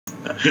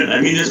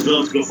I mean, this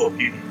build's good for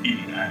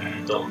PvP.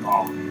 I don't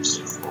know.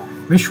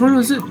 Which one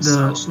was it?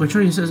 Which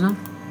one you said now?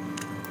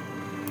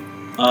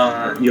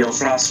 Your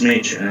Frost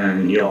Mage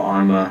and your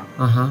armor.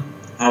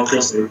 How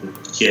close are you to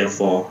tier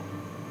 4?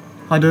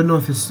 I don't know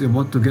if it's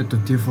about to get to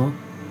tier 4.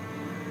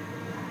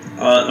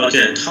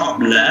 Okay, top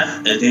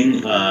left, I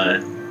think,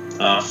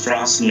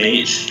 Frost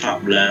Mage,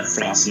 top left,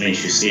 Frost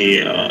Mage, you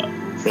see,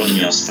 from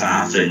your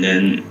staff, and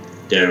then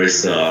there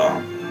is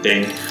a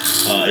thing.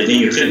 I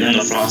think you click on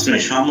the Frost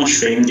Mage. How much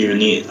fame do you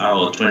need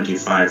out of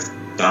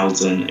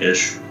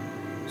 25,000-ish?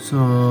 So,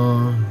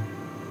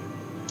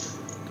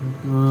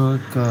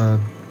 hold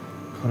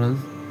on.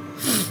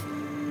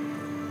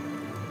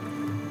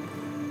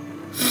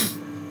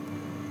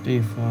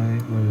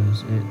 35, what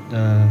is it?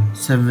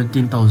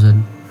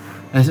 17,000.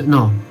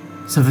 No,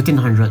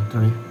 1,700,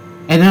 sorry.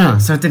 No,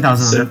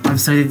 17,000. I'm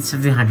sorry,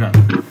 1,700.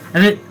 I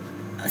mean,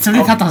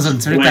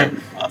 17,000, sorry.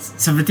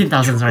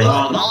 17,000, sorry.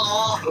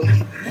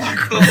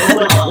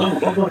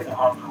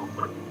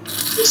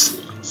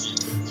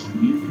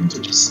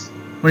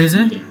 What is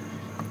it?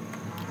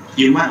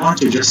 You might want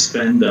to just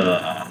spend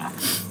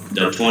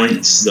the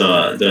points,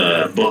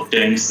 the book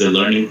things, the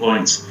learning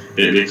points,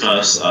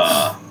 because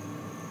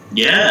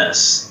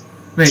yes.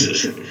 Wait.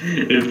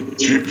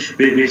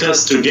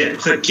 Because to get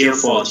quick tier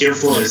 4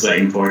 is like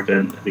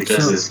important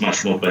because it's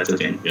much more better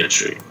than tier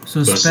 3.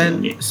 So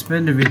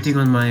spend everything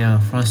on my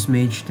Frost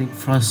Mage thing.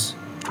 Frost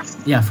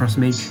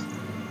Mage.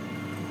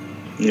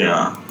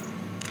 Yeah.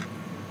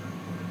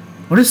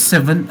 What is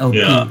 7 LP?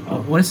 Yeah.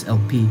 What is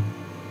LP?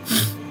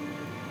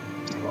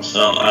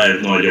 I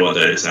have no idea what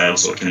that is. I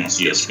also cannot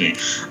see your screen.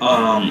 So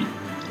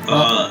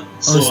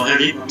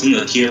have you gotten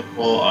the tier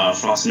 4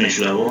 Frost Mage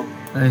level?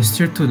 It's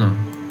tier 2 now.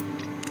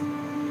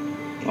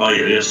 Oh,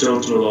 you're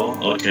still too low?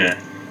 Okay.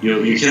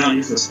 You cannot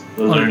use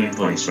the learning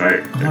points,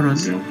 right? Hold on.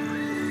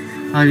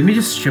 Let me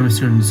just share my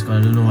screen on Discord.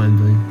 I don't know what I'm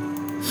doing.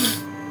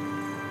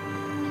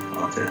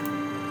 Okay.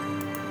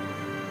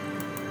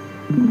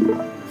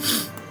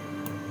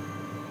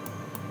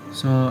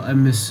 So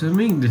I'm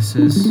assuming this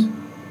is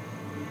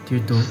tier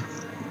 2.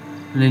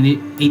 And I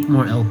need 8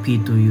 more LP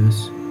to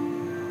use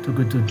to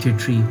go to tier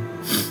 3.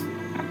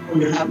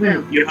 You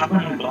haven't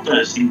gotten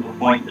a single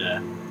point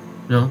there.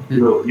 No?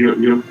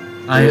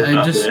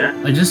 I just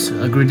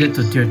upgraded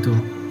to tier 2.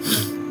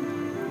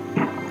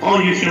 Oh,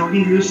 you can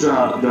only use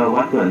the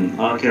weapon.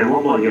 Okay,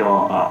 what about your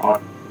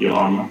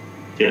armor?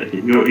 Yeah,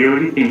 you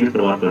already can use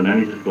the weapon. Let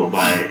me just go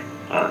buy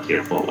a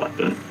tier 4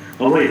 weapon.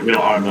 Oh wait, your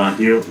armor.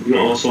 Do you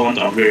also want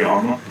to upgrade your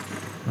armor?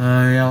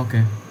 Yeah,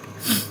 okay.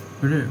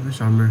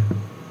 Where's armor?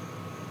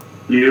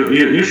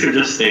 You should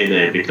just stay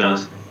there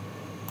because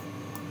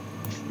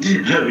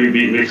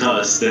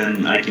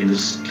then I can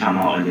just come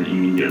out and then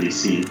immediately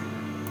see.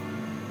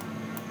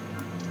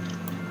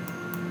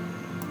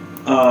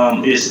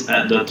 It's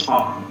at the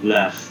top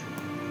left.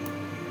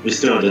 It's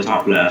still at the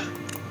top left.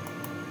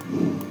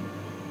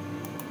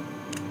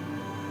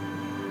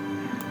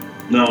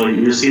 No,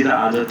 you see the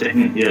other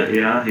thing?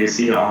 Yeah, you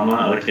see your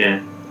armor?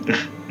 Okay.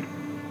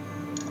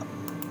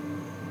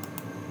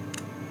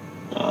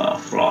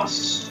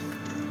 Frost.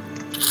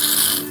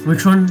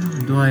 Which one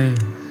do I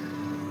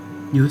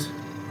use?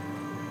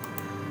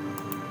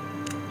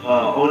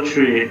 All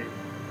three,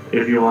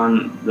 if you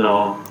want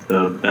the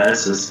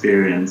best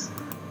experience.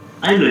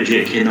 I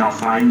legit cannot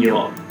find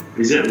your...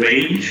 Is it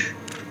range?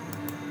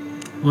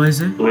 What is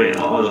it? Wait,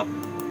 hold on.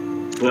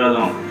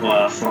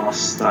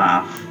 Frost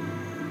staff.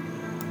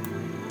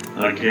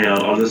 Okay,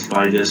 I'll just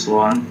buy this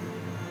one.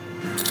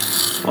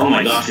 Oh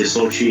my gosh, it's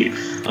so cheap.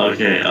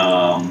 Okay,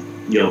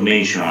 your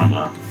mage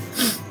armor.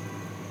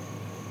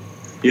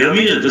 You want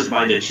me to just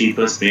buy the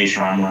cheapest mage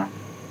armor?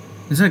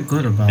 Is that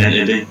good or bad?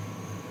 And then,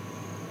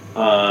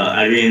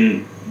 I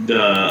mean,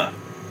 the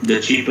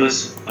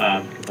cheapest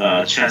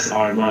chest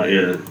armor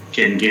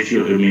can give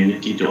you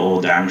immunity to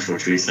all damage for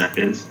 3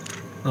 seconds.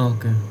 Oh,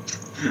 okay.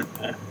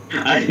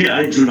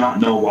 I do not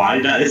know why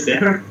that is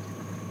there.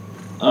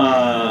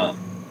 The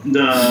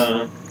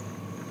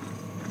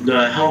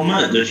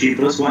helmet, the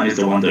cheapest one, is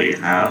the one that you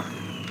have.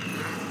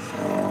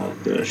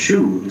 The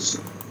shoes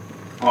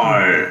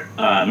are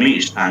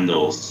mage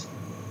sandals.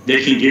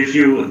 They can give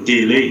you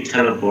delayed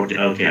teleport.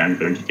 Okay, I'm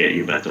going to get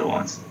you better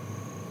ones.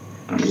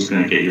 I'm just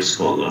going to get you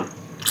Scholar.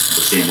 The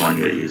same one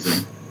you're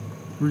using.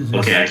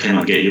 Okay, I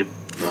cannot get you.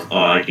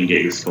 I can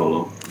get you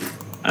Scholar.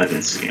 I've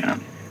been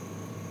scammed.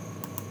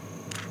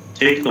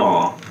 Take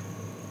all.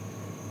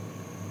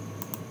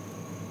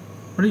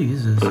 What do you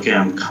use this? Okay,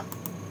 I'm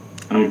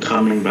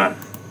coming back.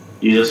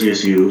 You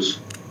just use.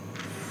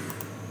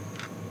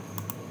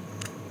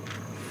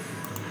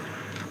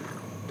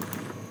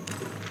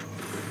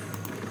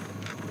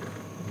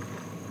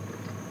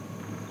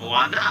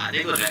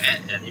 They're gonna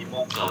add an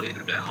emote code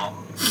into the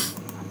home.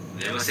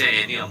 They never say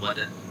anything about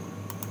it.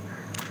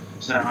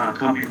 So I'm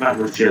coming back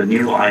with your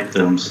new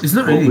items. It's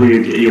not Hopefully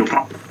really. you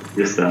probably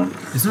use them.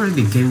 It's not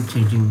really game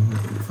changing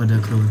for the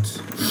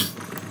clothes.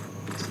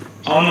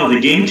 Oh no, the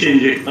game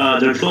changing.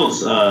 The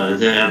clothes.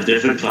 They have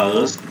different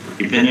colors.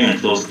 Depending on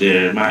clothes,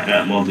 they might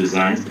add more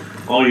designs.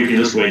 Or you can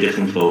just wear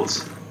different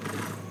clothes.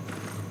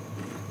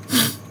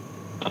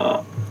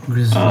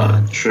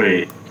 Grizzly.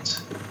 Trade.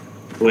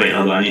 Wait,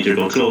 hold on, I need to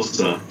go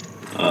closer.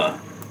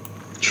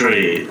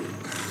 Trade.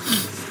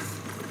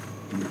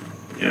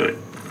 Yeah, wait.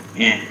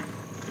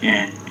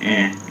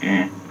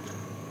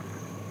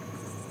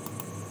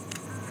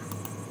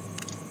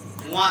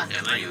 What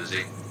am I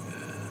using?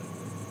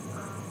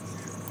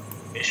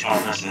 It's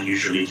not, that's not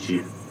usually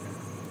cheap.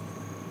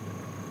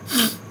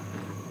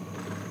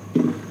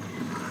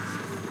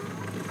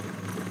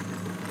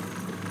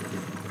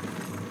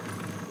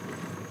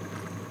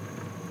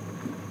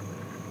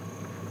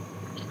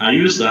 I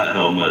use that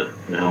helmet,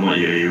 the helmet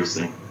you're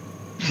using.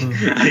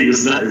 I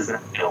use that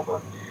exact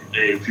helmet.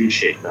 I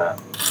appreciate that.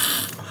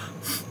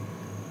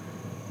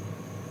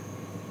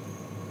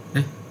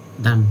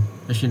 Damn.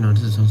 Actually, no,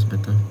 this sounds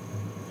better.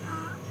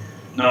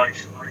 No, you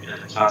should not get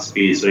a class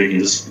speed so you can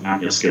just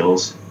spam your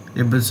skills.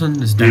 Yeah, but this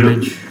one is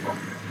damage.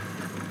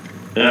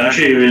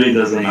 Actually, it really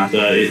doesn't matter.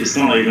 It's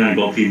not like you're gonna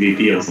go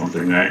PvP or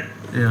something, right?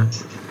 Yeah.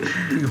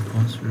 You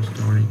pause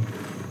restoring.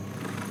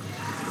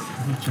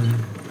 Actually.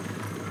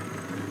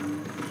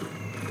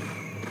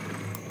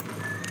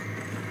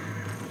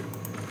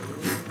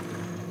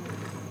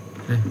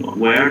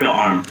 Where the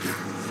arm?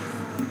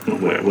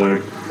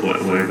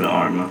 Where the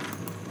armor?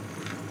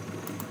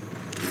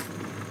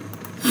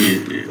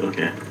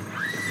 Okay.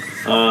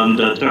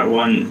 The third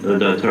one, the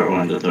third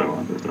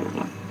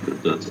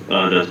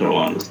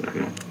one, the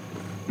second.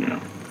 Yeah.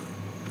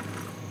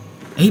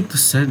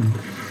 8%.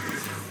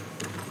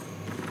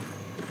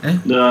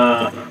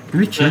 The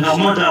change.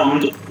 helmet that I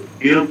want to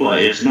build,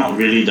 but it's not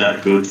really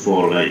that good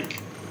for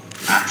like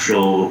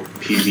actual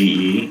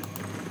PvE.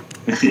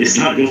 It's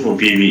not good for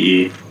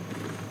PvE.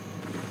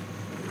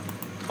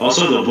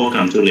 Also, the book,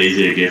 I'm too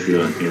lazy to give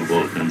you a new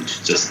book. I'm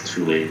just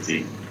too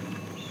lazy.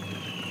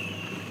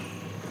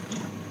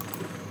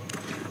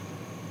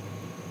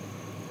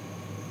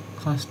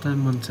 Cost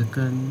time 1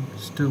 second.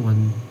 Still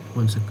 1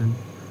 second.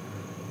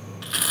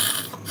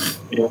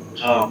 Yeah.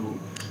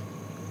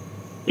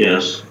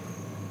 Yes.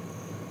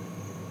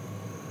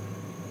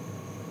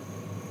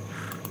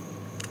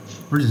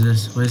 What is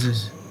this? What is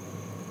this?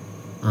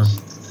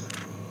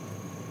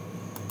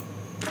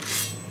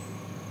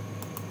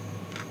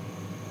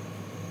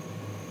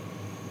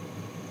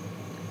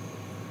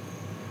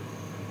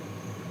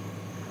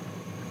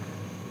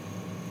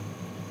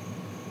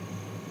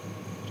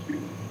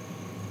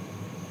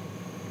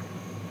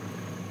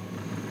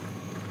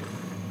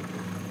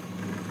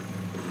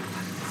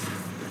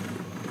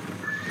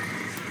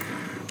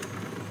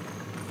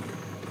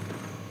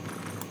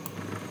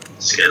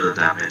 Let's get the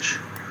damage.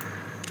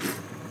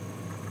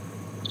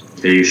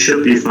 Okay, you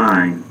should be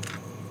fine.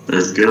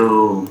 Let's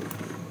go.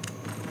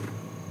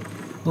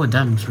 Oh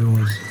damn, it's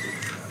rewards.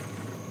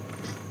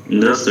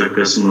 That's the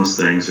Christmas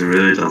things, it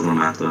really doesn't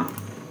matter.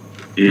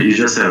 You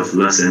just have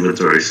less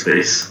inventory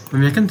space. I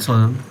mean, I can sell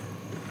them.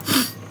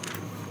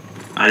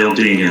 I don't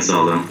think you can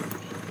sell them.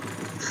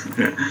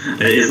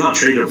 It's not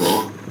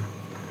tradable.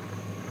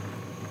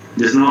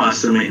 There's no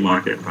estimate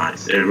market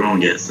price. Everyone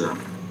gets them.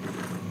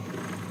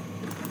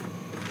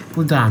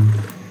 Oh damn.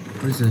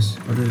 What is this?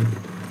 What is it?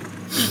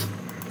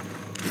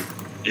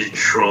 It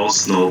throws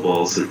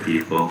snowballs at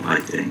people, I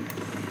think.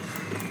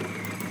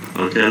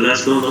 Okay,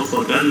 let's go look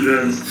for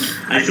dungeons.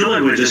 I feel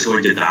like we're just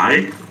going to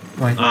die.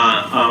 Why?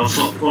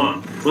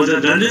 For the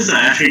dungeons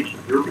I actually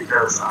do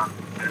because I'm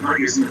not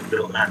using the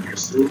build I'm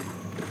used to.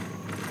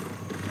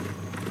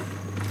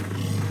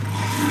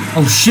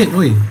 Oh shit,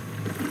 wait.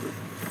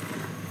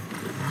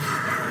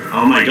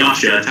 Oh my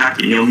gosh, you're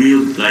attacking. Your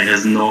meal like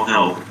has no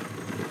health.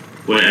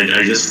 Wait,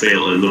 I just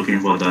failed at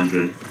looking for a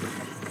dungeon.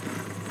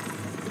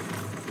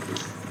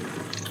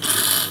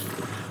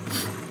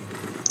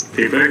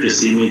 Prepare to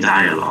see me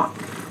die a lot.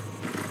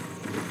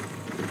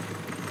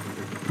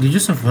 Do you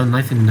just have one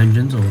life in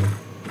dungeons or?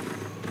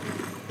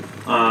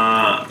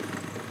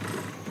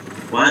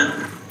 What?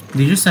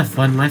 Do you just have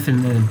one life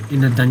in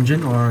a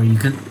dungeon or you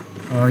can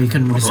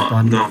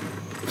respawn? No.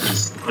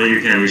 Or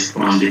you can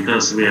respawn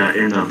because we are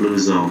in a blue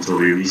zone, so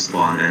we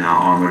respawn and our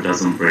armor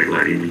doesn't break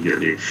like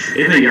immediately.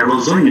 In a yellow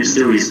zone, you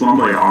still respawn,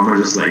 but your armor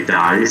just like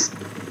dies.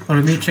 Oh,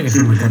 let me check if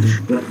I'm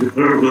recording. The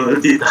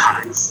durability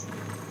dies.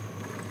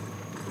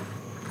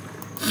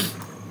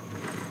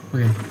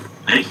 Okay.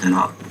 I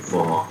cannot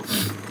for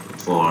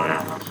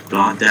a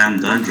goddamn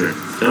dungeon.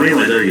 Tell me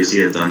whether you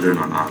see a dungeon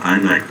or not.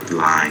 I'm like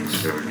blind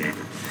journey.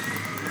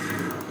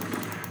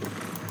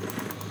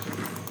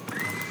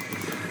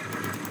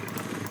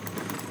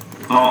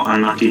 How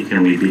unlucky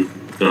can we be?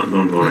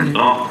 Don't go in.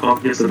 Oh,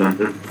 here's a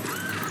dungeon.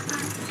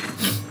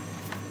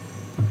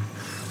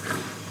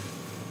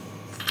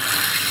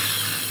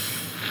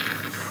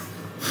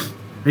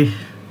 Hey.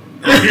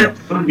 We're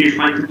going to be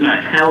fighting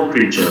like hell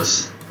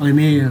creatures. Let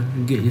me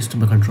get used to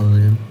my controller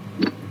again.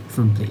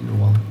 From playing a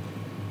while.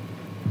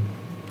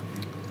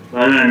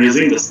 But I'm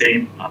using the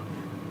same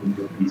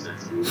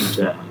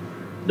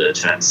the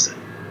chat set.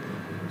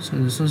 So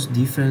this was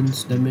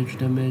defense, damage,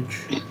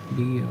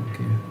 D,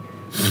 okay.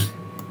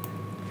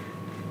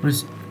 What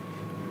is...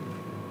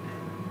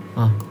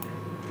 I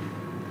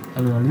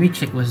don't know, let me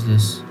check what's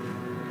this.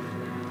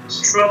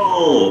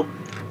 Troll!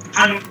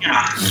 Oh,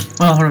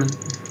 hold on.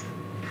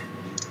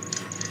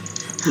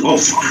 Oh,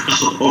 fuck.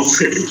 Oh,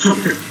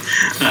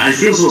 I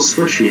feel so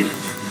squishy.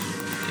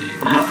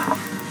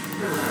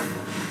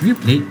 Have you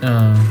played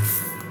a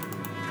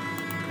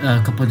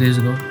couple of days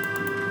ago?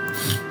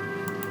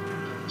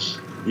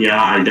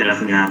 Yeah, I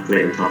definitely have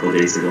played a couple of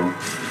days ago.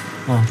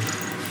 Oh.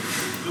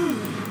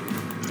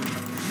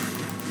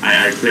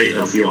 I played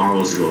a few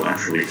hours ago,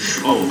 actually.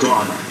 Oh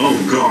god, oh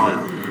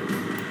god.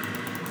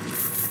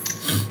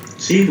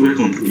 See, we're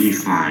completely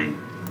fine.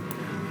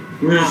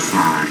 We're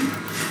fine.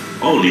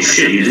 Holy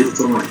shit, you did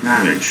so much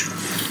damage.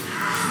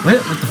 Wait,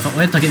 what the fuck?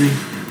 Why are you targeting me?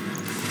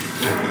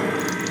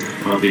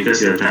 Well,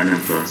 because you attacked them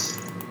first.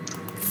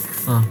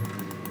 Oh.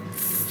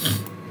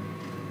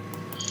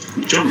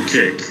 Jump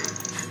kick.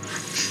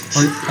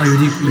 Oh,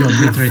 you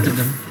obliterated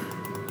them.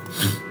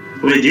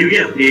 Wait, do you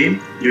get fame?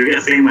 Do you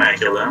get fame when I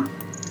kill them?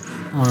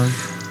 Oh.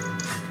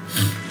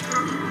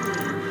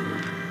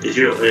 Did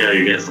you? Oh, yeah,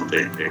 you get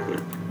something. Okay,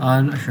 good.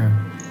 I'm not sure.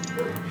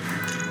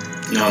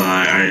 No,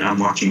 I'm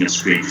watching a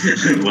screen.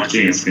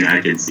 Watching a screen, I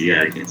can see.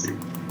 Yeah, I can see.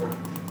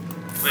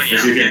 Wait,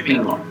 If you get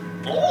fame, Oh,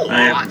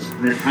 I have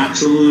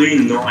absolutely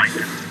no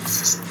idea.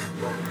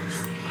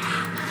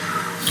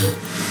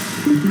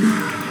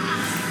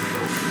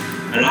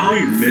 And how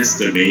you missed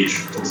the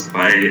mage just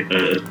by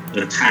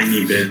a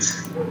tiny bit.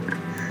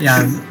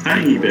 Yeah.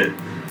 Tiny bit.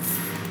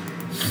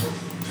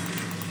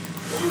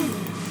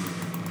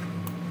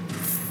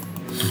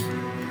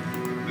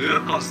 do you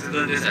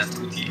consider this as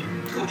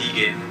 2D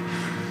game?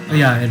 Oh,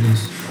 yeah, it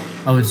is.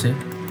 I would say.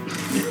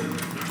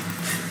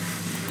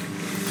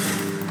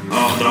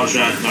 Oh, dodge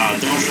that.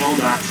 Dodge all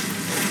that.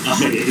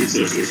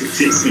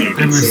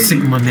 I'm a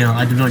Sigma male.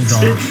 I do not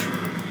dodge.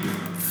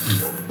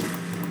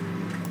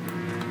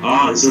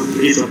 Oh,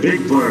 it's a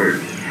big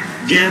bird.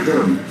 Get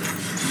them.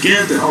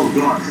 Get them. Oh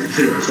god.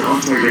 So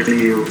I'm targeting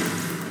you.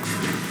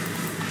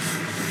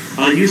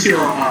 Use your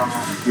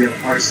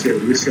R skill.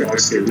 Use your R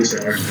skill. Use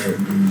your R skill.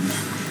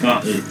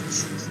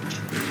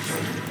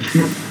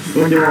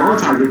 When they're all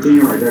targeting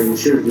you like that, you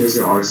should use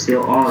your R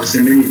skill. Oh, it's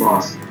a mini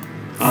boss.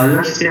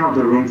 Let's clear out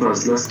the room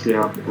first. Let's clear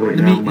out. Wait,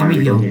 Let me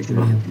heal.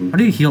 How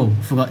do you heal?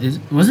 Forgot.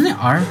 Wasn't it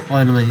R?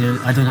 Oh no,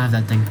 I don't have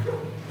that thing.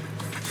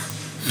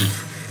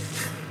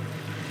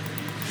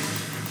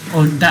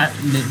 Oh, that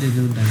they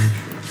do damage.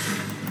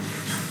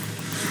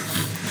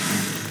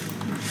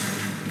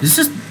 This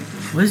is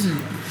what is it?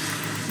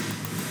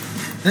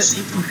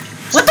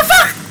 What the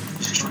fuck?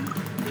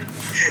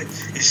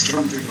 It's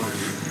jumping on you.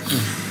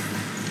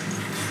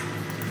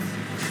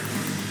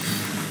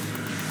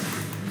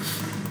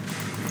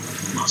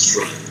 Must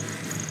run.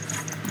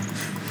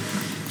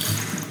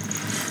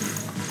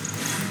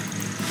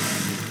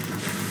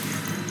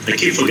 I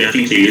keep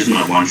forgetting to use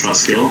my one-shot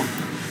skill.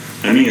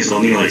 I mean, it's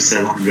only like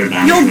 700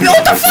 damage. Yo,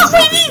 what the fuck,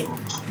 baby?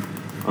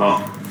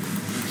 Oh.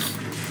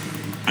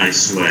 I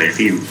swear, if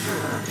you...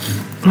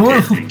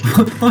 What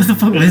the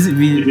fuck does it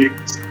mean?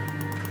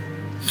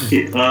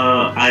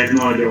 I have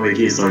no idea why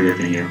he's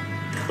targeting you.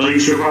 But you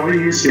should probably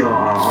use your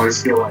R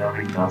skill and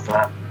everything like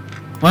that.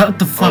 What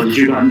the fuck? Oh, did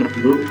you got the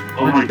blue?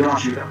 Oh my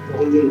gosh, you got the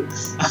blue.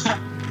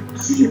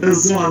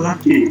 That's so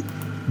unlucky.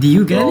 Do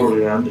you get Oh,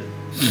 it? yeah.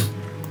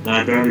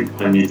 I barely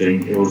got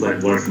anything. It was like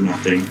worth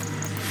nothing.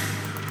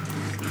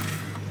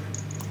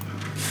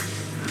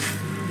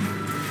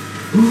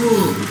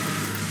 Ooh!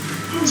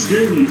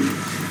 Spin!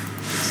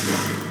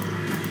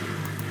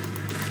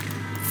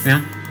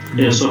 Yeah?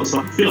 Yeah, so I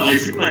feel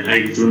like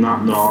I do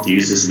not know how to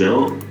use this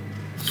build.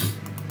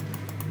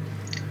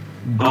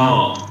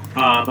 Oh,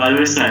 by the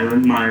way,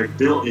 Simon, my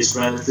build is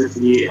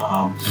relatively,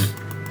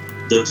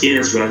 the tier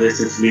is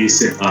relatively,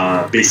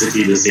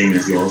 basically the same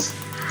as yours.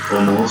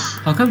 Almost.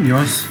 How come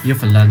yours? You're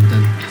for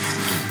London.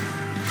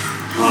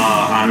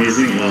 I'm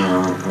using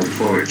a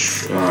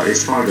torch.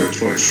 It's called a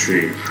torch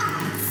tree.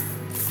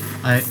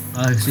 I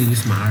actually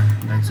use my R.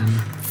 That's in.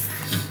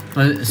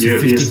 It's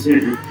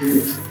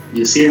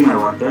You see my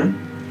weapon?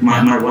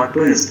 My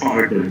weapon is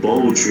part of the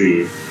bow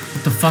tree.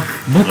 What the fuck?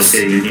 Books?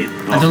 Okay, you need.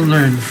 I don't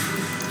learn.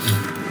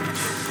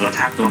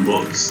 Attack on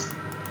books.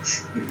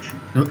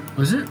 No,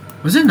 was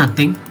it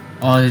nothing?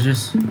 Or it's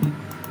just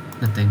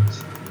nothing?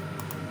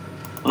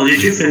 Oh,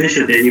 did you finish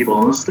your daily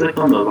bonus? Click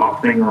on the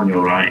lock thing on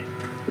your right.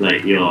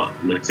 Click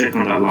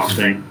on that lock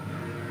thing.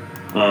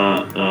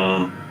 No,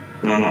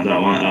 not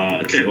that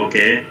one. Click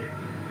OK.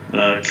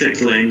 Click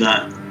claim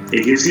that.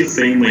 It gives you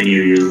fame when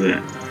you use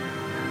it.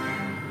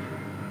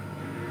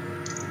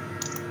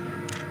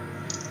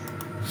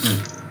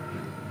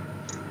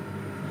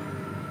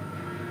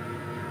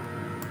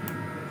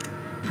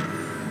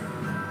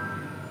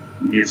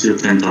 Gives you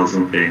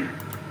 10,000 fame.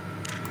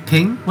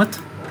 Ping? What?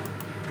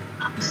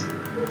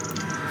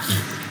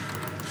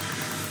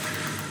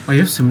 Oh,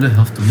 you have similar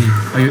health to me.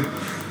 Are you?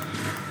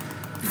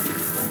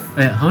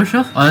 Wait, how much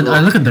health? I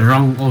look at the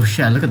wrong. Oh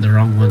shit! I look at the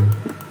wrong one.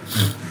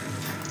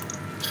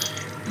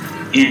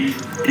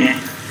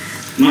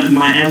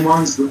 My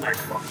M1's like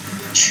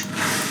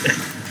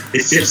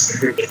it's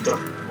just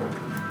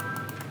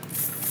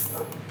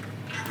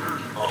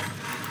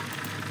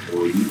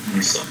oh, you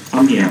So,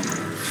 come here.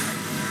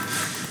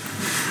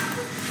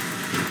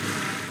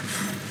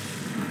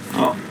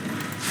 Oh,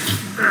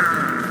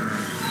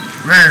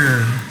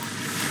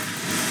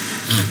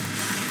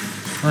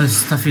 Oh,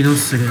 stuffy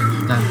nose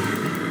again.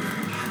 Damn.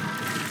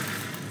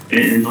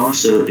 and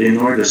also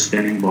ignore the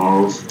spinning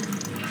balls.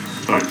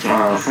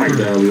 Fight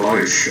the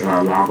large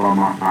lava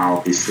map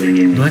I'll be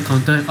swinging. Do I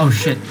counter? Oh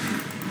shit.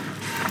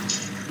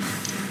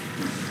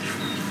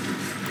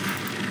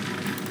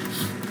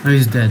 Oh,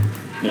 he's dead.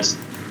 Yes.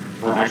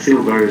 I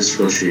feel very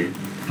squishy.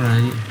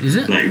 Alright, is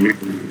it? Like,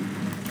 really.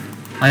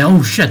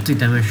 Oh shit, take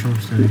damage, so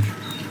much damage.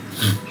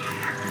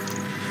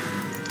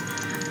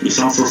 You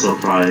sound so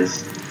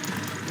surprised.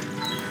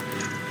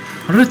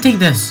 How do I take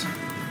this?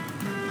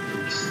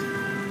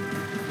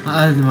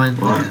 Never mind.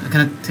 What? I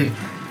cannot take.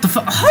 The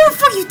fuck? How the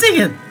fuck you take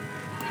it?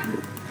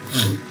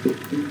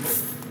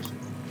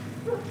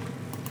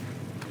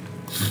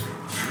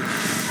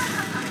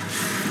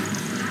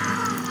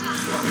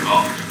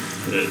 Oh,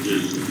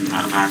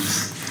 not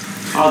max.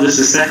 Oh, there's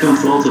a second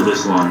floor to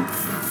this one.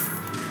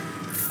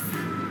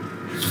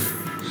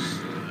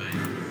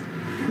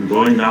 I'm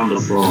going down the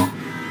floor.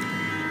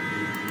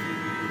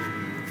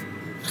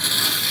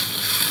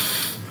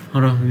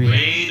 Hold on, maybe. Where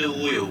do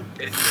you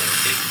get the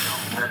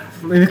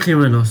signal? Maybe clear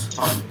my nose.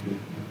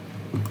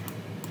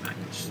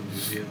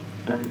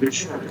 I'm pretty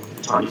sure I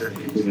taught you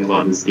anything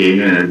about this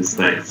game and it's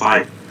like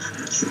 5.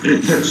 It's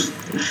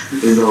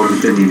the only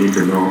thing you need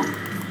to know.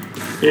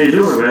 They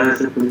do a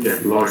relatively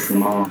large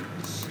amount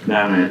of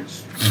damage.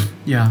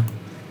 Yeah.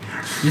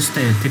 Just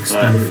it takes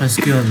the first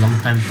skill a long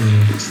time to.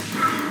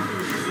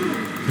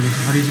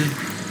 How do you say?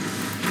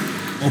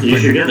 Open. You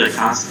should get a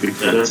cast speed.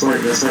 That's why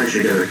you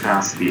should get a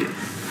cast speed.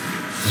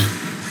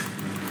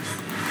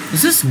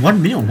 Is this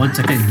 1 minute or 1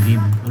 second in the game?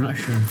 I'm not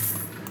sure.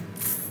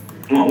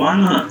 Well,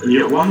 one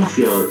of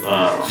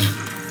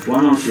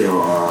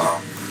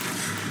your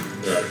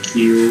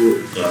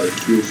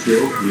Q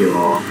skill,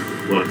 your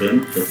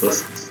weapon, the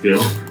first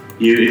skill.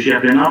 If you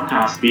have enough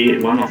cast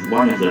speed, one of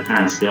the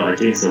kind of skill, I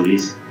think it's the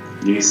least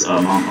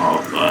amount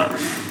of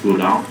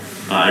cooldown.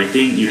 I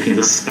think you can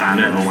just spam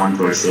it on one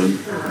person.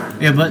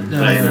 Yeah, but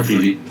Like,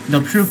 the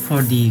option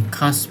for the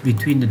cast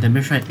between the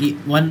damage right,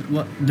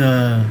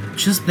 the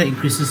chest plate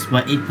increases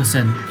by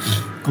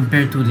 8%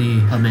 compared to the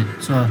helmet.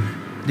 So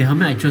the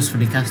helmet I chose for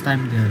the cast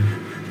time,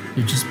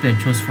 the chest plate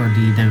I chose for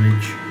the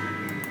damage.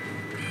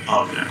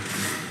 okay.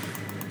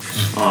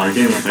 I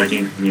think we're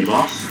fighting mini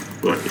boss.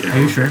 Are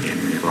you sure?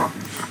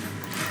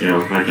 Yeah,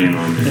 we're fighting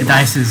on The mini boss.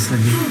 dice is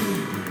like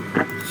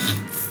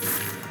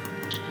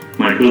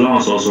My cooldown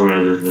is also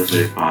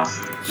relatively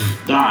fast.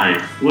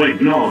 Die!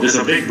 Wait, no, there's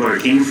a big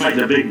bird. Can you fight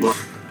the big bird?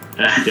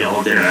 They're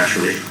all there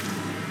actually.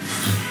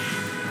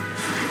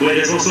 Wait,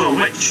 there's also a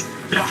witch!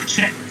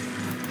 Okay.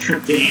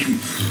 Damn.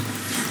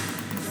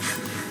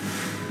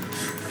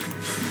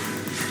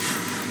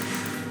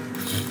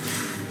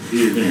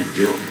 You didn't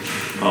kill.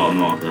 Oh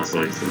no, that's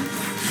what it's doing.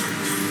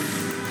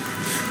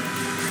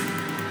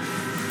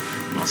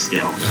 Must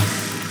get out.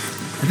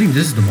 I think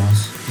this is the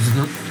boss, is it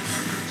not?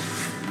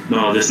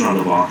 No, this is not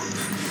the boss.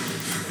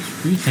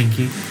 Pretty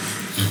tanky.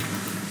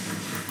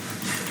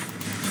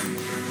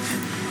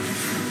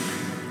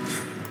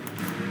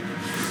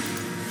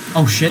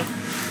 Oh shit.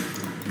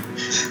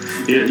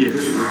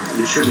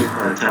 You should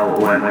tell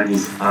when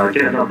he's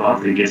getting a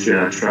buff, he gives you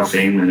an extra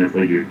fame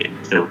whenever you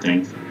kill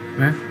things.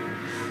 Where?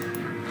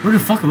 Where the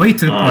fuck away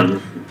to the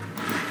pod?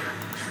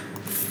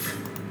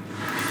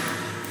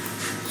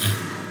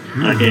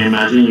 I can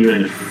imagine you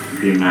in a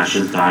few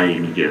matches die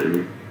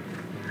immediately.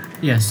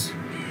 Yes.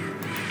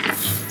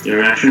 Your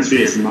reaction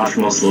speed is much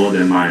more slow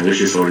than mine,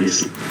 which is already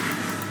slow.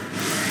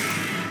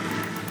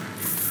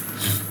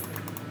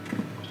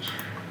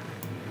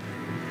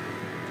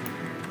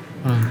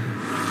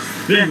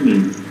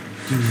 Then,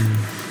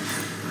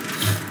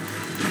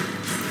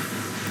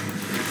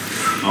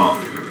 oh,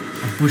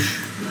 A push.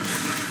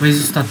 Why is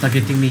it start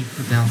targeting me?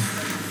 What the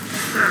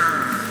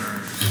hell?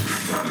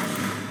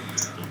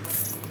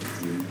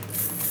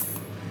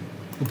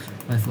 Oops,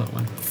 I forgot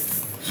one.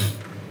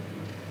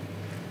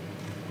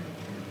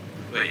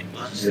 Wait,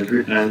 what?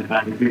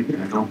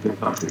 I don't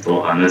pick up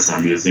people unless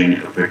I'm using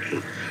a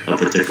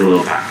particular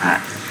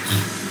backpack.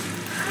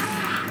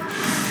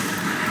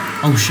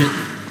 Oh shit.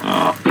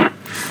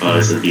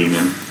 It's a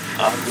demon.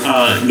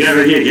 Get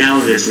ready, get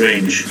out of this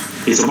range.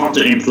 He's about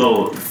to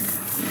implode.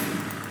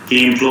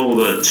 He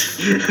imploded.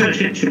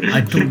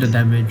 I took the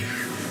damage.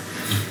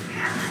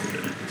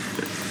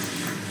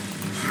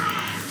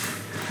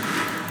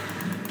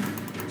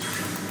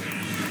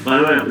 By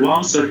the way,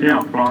 while searching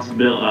out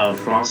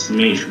cross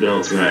mage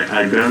builds, right,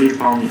 I barely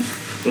found,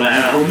 like,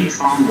 I only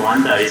found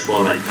one that is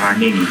for like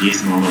grinding in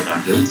these normal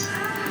dungeons.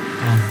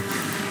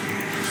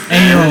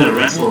 And the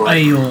rest were like,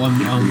 Ayo,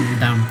 I'm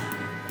down.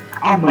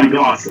 oh my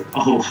gosh,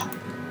 oh.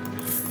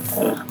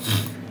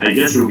 I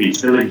guess we'll be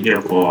chilling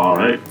here for a while,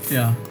 right?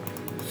 Yeah.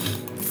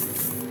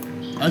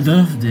 I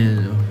love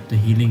the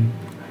healing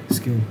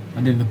skill.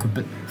 I didn't equip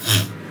it.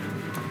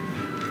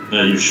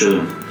 You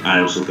shouldn't. I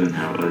also don't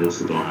have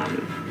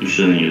it. You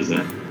shouldn't use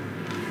it.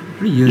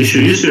 What do You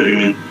should use your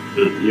immunity.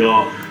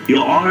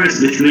 Your aura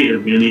is literally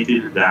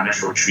immunity to damage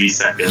for 3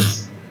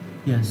 seconds.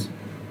 Yes.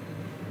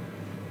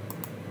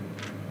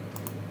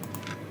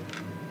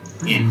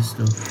 What Yeah. is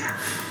this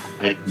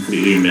though? I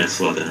completely missed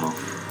what the hell.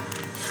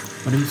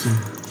 What do you see?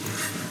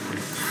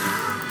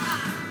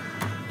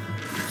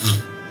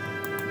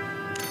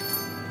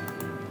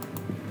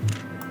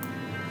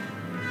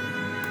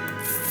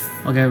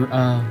 Okay,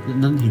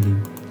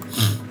 non-healing.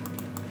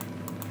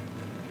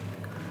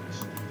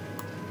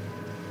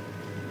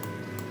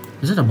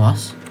 Is it a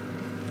boss?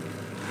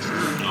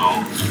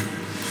 No.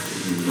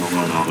 No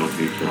more lava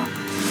creature.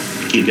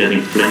 I keep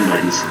getting flamed by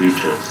these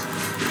creatures.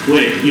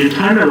 Wait, you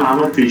turn the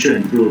lava creature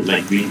into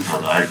like green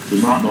color. I do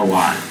not know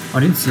why. I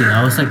didn't see it.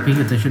 I was like paying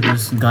attention to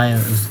this guy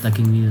that was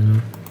attacking me as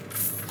well.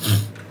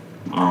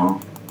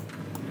 Oh,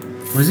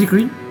 Was he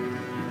green?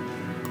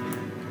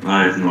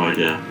 I have no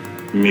idea.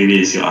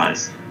 Maybe it's your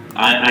eyes.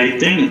 I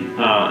think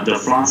the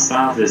frost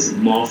staff is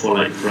more for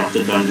like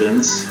corrupted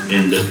dungeons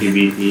in the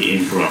PvP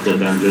in corrupted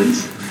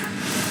dungeons.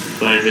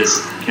 But if it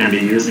can be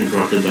used in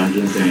corrupted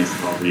dungeons, then it's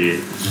probably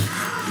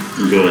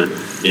good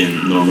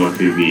in normal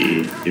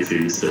PvE if you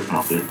use it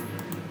properly.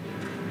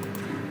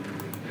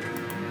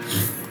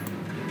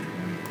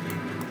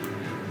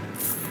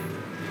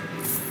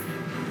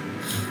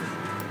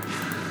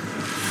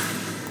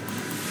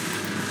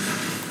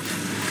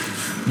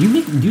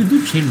 Do you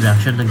do chain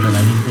reaction like the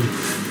lightning thing?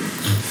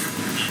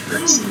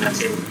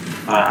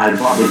 I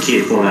bought the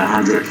kit for like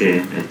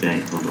 100k, I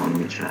think. Hold on,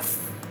 let me check.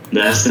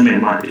 The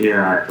estimate might,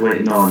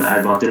 wait, no,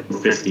 I bought it for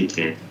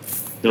 50k.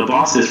 The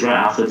boss is right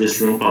after this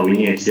room, but we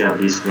need to clear out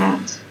these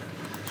grounds.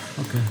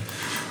 Okay.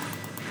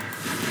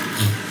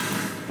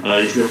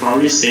 You should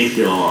probably save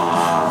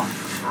your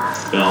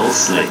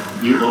spells, like,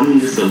 you only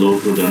use the low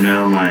cooldown,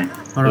 never mind.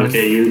 Alright.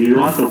 Okay, you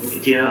want to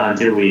wait here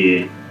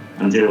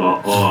until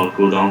all our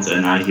cooldowns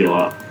and I heal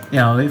up.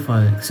 Yeah, I'll wait for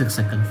like 6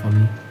 seconds for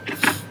me.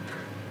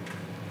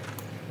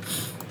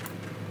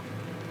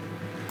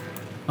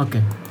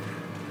 Okay.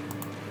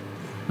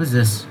 What's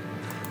this?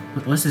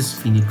 What's this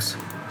phoenix?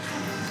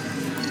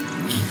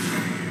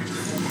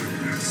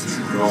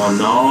 Oh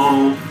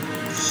no!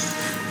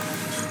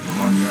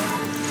 Oh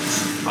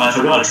no. I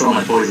forgot to throw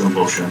my poison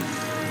potion.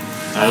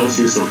 I always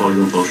use the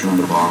poison potion on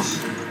the boss.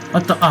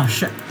 What the? Oh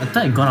shit! I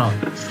thought it got out.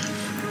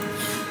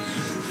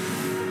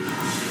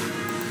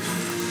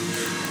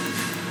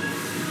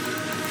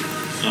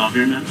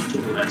 Remember to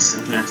like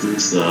sometimes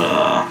use the.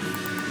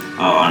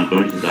 Oh, I'm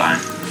going to die.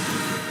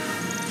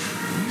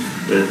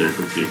 Better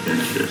quickly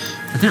finish this.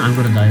 I think I'm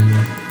gonna die as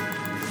well.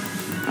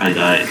 I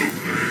died.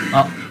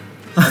 Oh.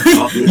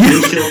 Oh, you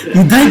killed it.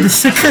 You died the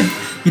second.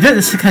 You died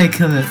the second I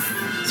killed it.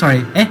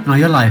 Sorry. No,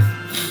 you're alive.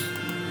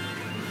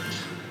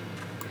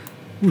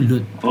 Ooh,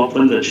 loot.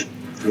 Open the chest.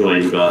 See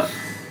what you got.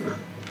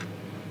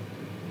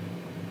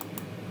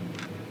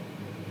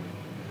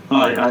 Oh,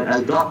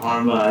 I got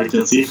armor. I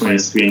can see from your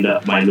screen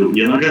that my loot.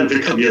 You're not gonna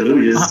pick up your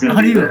loot. You're just gonna.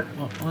 How do you?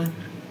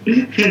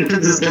 You're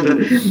just gonna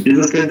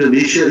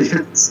delete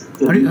it.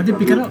 How do you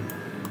pick it up?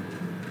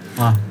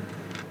 Wow.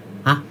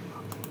 Huh?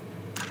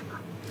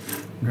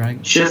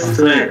 Drag. Shift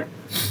click.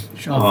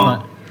 Show off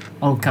what?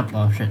 Oh, cap.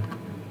 Oh shit.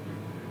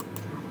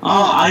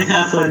 Oh, I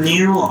have a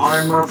new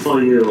armor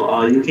for you.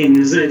 You can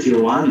use it if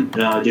you want.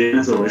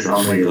 Depends on which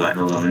armor you like.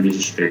 Hold on, let me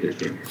just trade it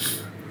here.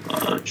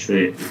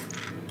 Trade.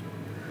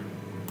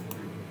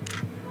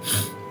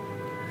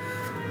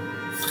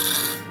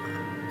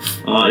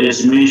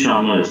 It's mage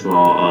armor as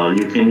well.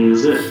 You can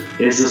use it.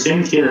 It's the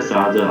same tier as the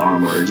other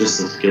armor, just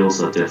the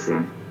skills are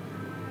different.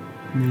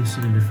 Let me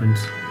see the difference.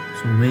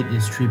 So weight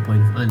is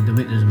 3.5. The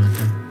weight doesn't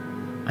matter.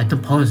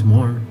 Item power is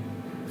more.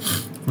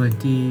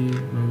 Quality,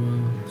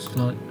 normal,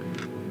 slot.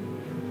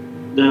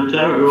 The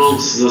turret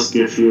rolls just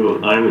give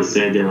you, I would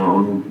say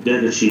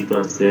they're the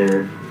cheapest.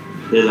 They're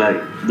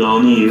like, the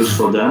only use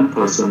for them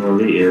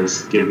personally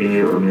is giving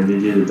you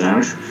immunity to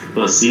damage.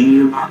 But seeing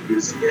you not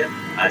using it,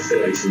 I feel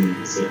like you shouldn't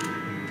use it.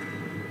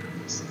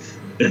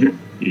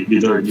 You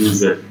don't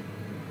use it.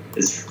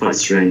 It's quite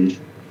strange.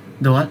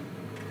 The what?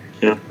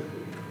 Yeah.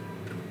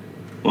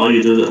 While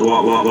you do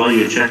while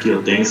you check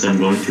your things, I'm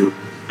going to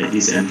get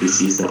these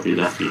NPCs that we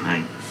left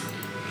behind.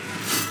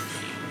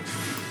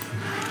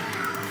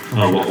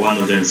 One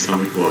of them is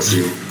coming towards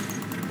you.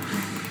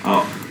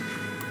 Oh.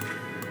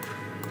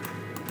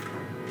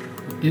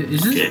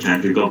 Is it? Okay,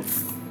 time to go.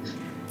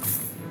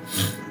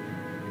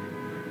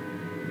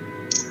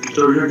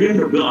 So you're doing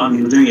the build I'm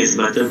using is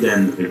better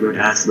than the good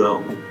ass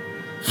build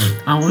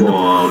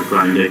for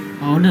grinding.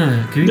 I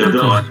wanna. Can we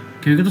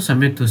go to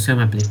Summit to sell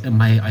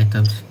my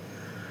items?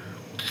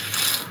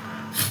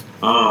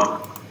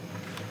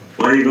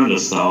 What are you going to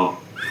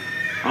sell?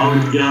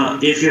 Yeah,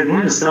 if you're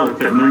going to sell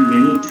equipment,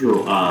 you need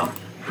to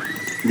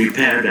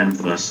repair them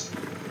first.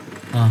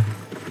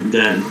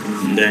 Then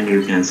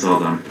you can sell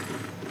them.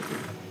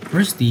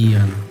 Where's the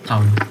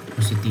town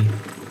or city?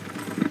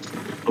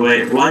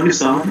 Wait, what are you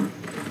selling?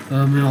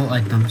 All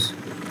items.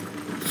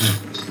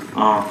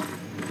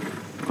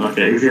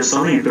 Okay, if you're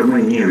selling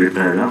equipment, you need to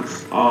repair them.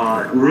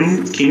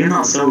 Runes, can you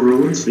not sell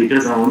runes?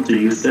 Because I want to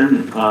use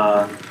them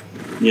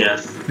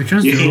Yes. Which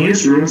one's You the can rune?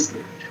 use runes.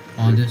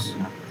 Oh, this.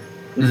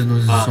 This is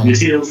not You this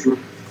see those runes?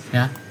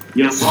 Yeah.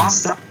 Your frost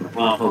stuff.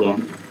 Hold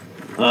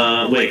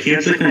on. Wait. Can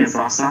you click on your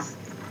frost stuff?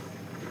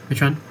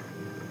 Which one?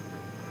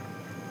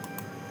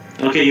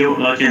 Okay.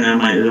 Never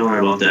mind. Don't worry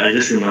about that. I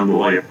just remember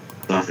what your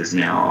stuff is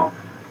now.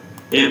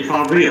 It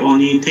probably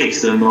only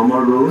takes the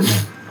normal rune.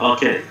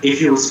 Okay. If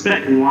you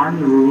spec one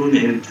rune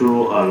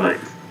into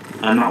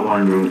not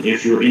one rune.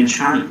 If you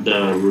enchant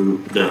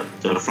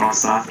the frost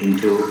staff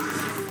into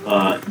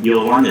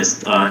your one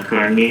is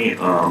currently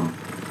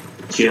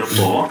tier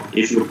 4.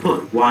 If you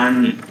put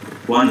one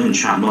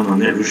enchantment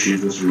on it which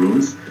uses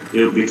runes,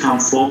 it will become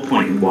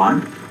 4.1.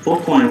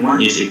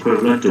 4.1 is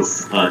equivalent to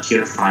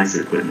tier 5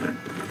 equipment.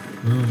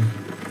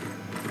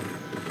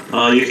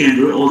 You can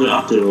do it all the way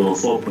up to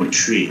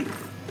 4.3.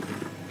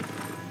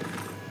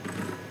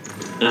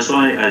 That's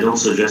why I don't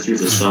suggest you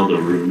to sell the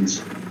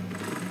runes,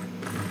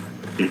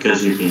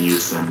 because you can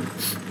use them.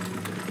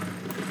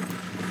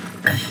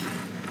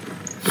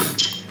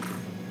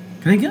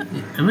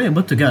 Am I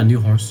able to get a new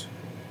horse?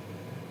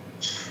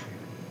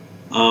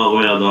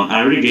 Well,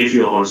 I already gave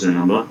you a horse and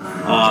number.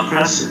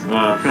 Press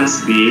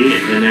B,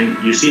 and then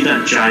you see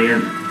that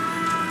giant.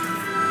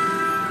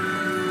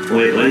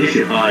 Wait, what if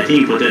you? I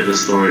think you put it in the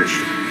storage.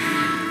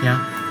 Yeah.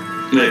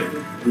 Wait,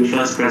 you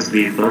first press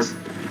B first.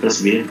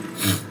 Press B.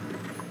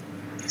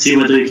 See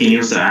whether you can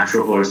use the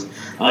actual horse.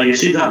 You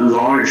see that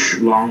large,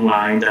 long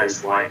line that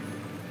is white?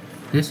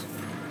 This?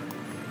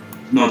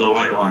 No, the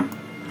white one.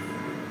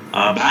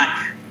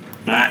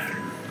 Back,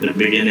 the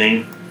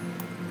beginning.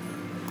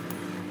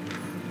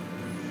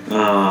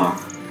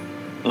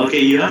 Okay,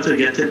 you have to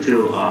get it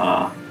to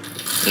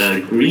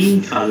the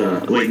green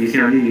color. Wait, you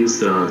can only use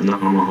the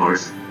normal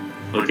horse.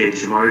 Okay,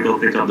 Shivari, go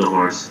pick up the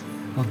horse.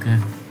 Okay.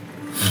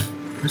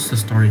 Where's the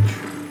storage?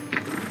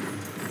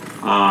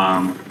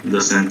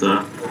 The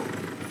center.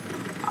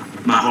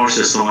 My horse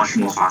is so much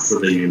more faster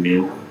than your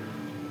mule.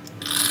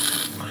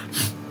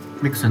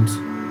 Makes sense.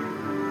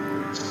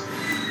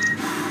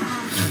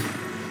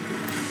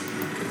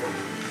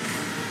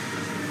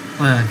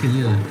 Oh yeah, I can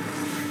use it.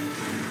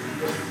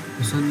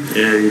 This one?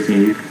 Yeah, you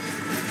can use.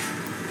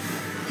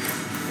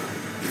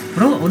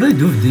 What do I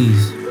do with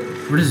these?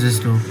 What does this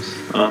do?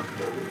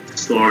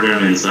 Store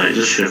them inside.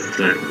 Just shift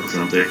click or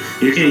something.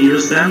 You can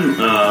use them,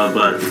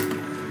 but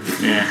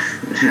yeah,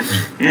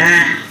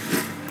 yeah.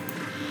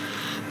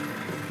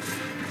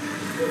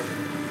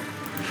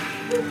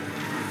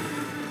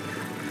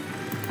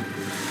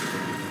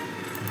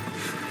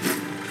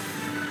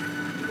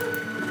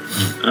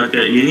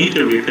 Okay, you need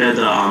to repair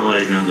the armor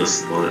if you want to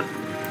sell it.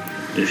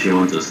 If you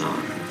want to sell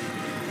it.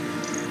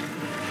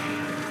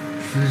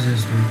 What does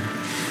this do?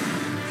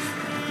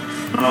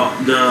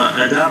 The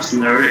Adapt's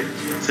relic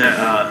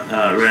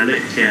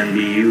can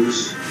be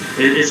used.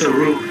 It's a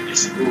rune.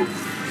 It's a rune.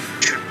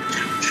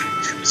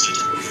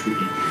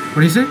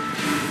 What do you say?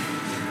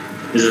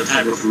 It's a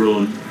type of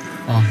rune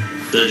Oh.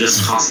 that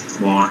just costs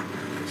more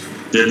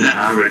than the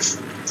average.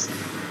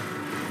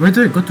 Where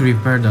do I go to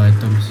repair the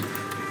items?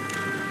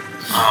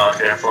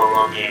 Okay,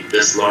 follow me.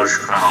 This large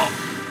crown.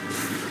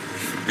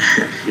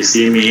 You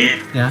see me?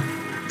 Yeah.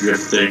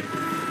 Drifting.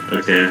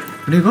 Okay.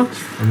 Where do you go?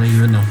 I don't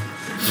even know.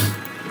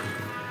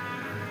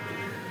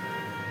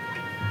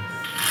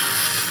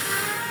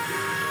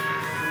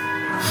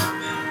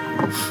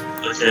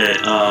 Okay,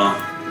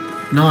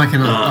 No, I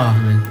cannot. Oh,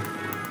 man.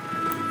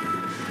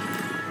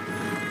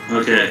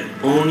 Okay,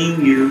 only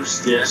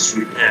use this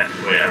repair.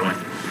 Wait, I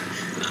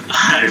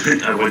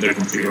went the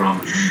computer wrong.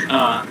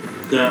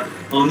 The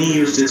only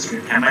use this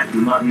repair.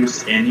 Do not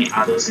use any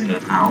others in the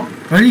town.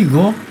 Where do you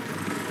go?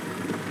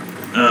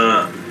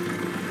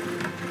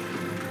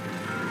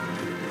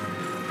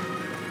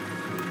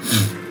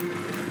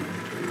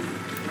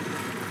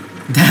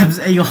 Dabs,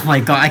 oh my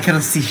god, I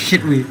cannot see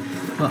shit with.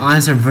 My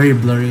eyes are very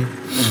blurry.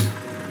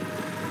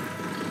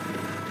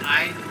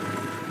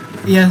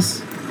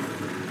 Yes.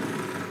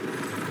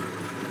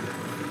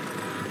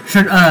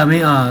 Sure,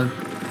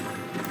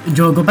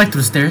 Joe, go back to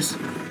the stairs.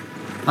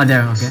 Oh,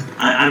 there, okay.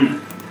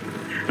 I'm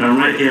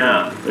right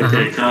here.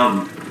 Okay,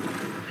 come.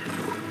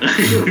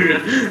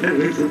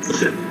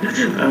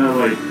 Oh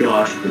my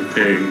gosh, the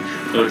pig.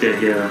 Okay,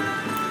 here.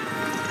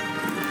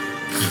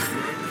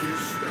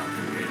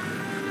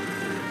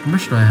 How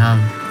much do I have?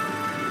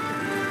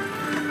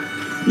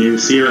 You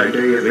see right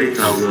there, you have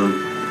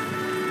 8,000.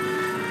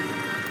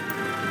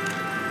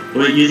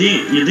 Wait, you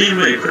didn't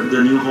even equip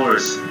the new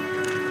horse.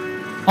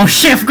 Oh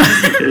shit! I've got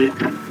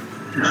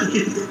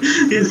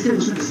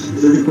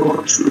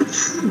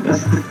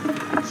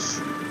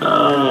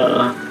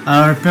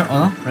repair.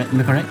 Oh, right? Am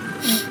I correct?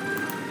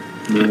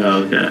 Yeah,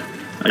 okay.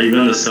 Are you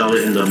gonna sell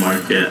it in the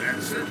market?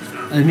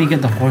 Let me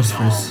get the horse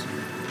first.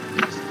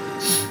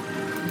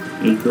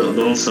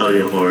 Don't sell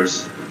your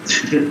horse.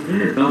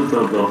 Don't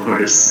sell the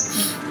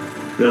horse.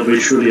 That'll be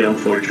truly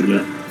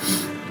unfortunate.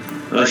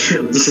 I'm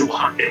just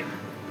walking.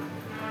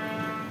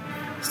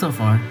 It's not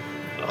far.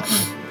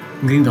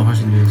 I'm getting the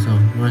horse anyway, so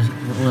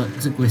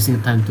what's it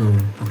wasting time to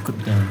equip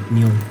the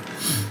mule?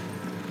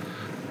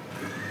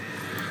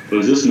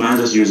 Was this man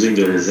just using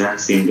the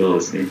exact same bill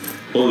as me?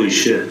 Holy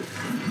shit.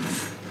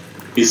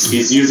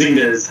 He's using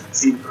the exact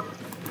same bill.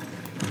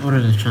 What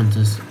are the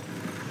chances?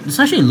 There's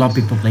actually a lot of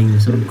people playing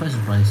this, so I'm quite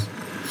surprised.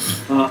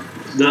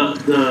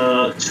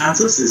 The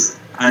chances is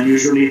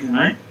unusually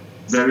high,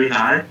 very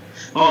high.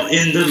 Oh,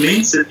 in the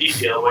main city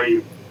here where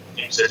you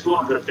there's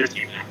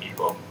 255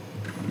 people.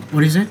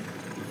 What is it?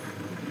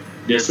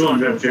 There's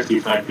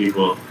 255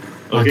 people.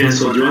 Okay,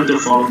 so do you want to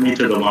follow me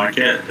to the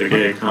market?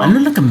 Okay, come. I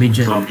look like a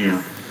midget. Come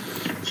here.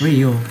 Where are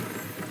you?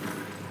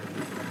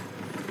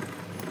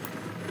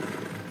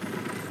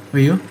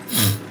 Where are you?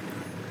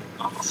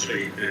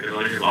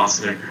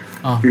 Lost me.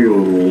 Oh.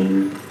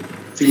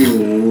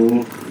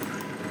 Phew.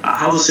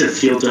 How does it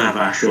feel to have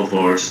actual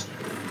horse?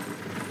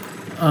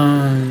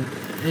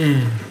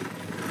 Eh.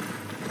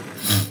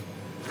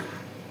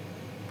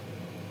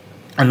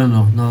 I don't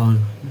know.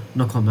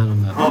 No comment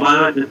on that. Oh, by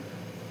the way,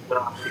 the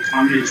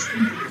economy is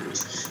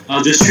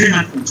there's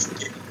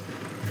 300.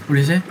 What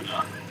is it?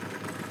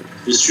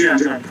 There's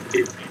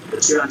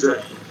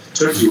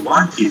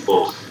 331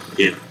 people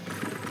here.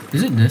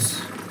 Is it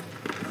this?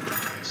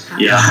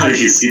 Yeah,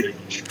 you see it.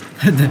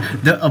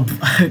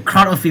 the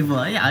crowd of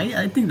people. Yeah,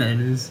 I think that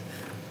it is.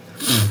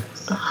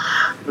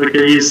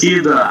 Okay, you see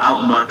the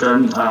out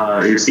button.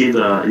 You see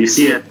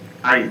it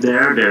right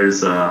there.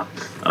 There's a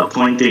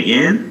pointing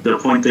in. The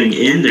pointing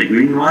in, the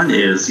green one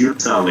is you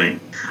selling.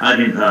 I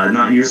mean,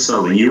 not you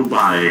selling, you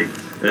buying.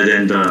 And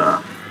then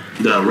the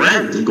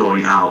red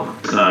going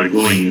out,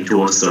 going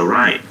towards the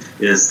right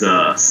is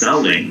the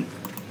selling.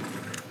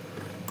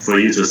 For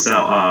you to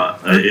sell,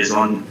 it's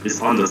on the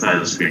side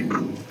of the screen.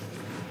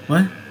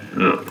 What?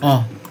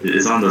 Oh.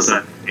 It's on the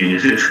side.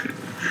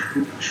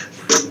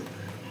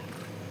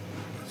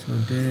 So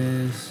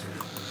this.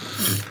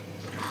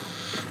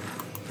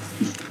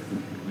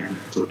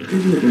 So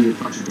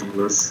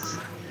 $25.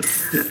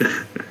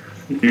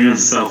 You're gonna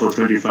sell for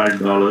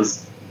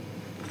 $25.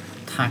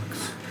 Tax.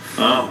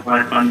 Oh,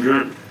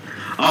 500. Oh,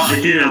 I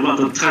didn't about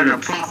to turn a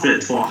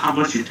profit for how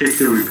much you take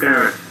to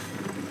repair it.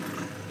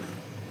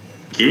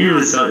 Can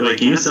you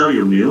sell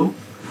your mule?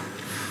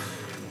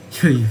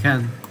 Sure, you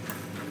can.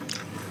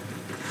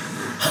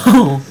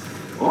 Oh.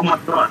 Oh my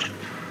god.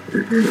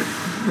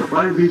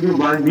 Why people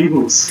buy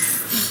mules?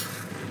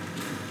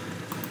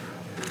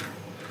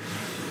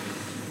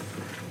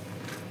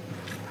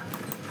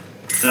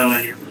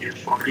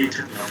 You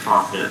turn a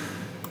profit.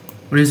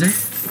 What is it?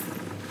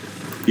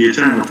 You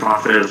turn a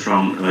profit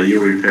from you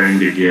repairing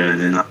the gear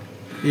and then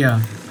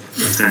Yeah.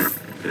 turn a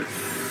profit.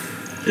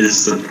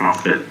 It's the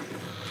profit.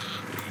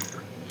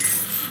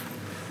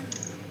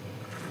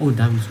 Oh,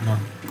 damn, it's a lot.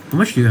 How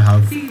much do you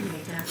have?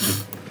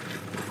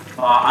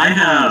 I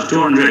have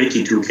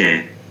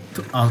 282k.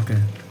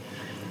 Okay.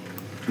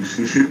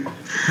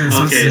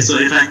 Okay, so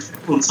if I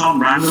put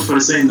some random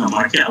person in the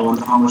market, I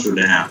wonder how much would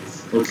they have.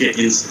 Okay,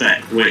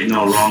 inspect. Wait,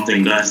 no, wrong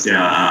thing. That's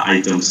their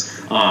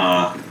items.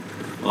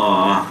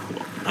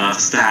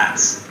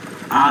 Stats.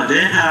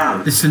 They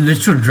have. It's a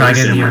literal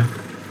dragon here.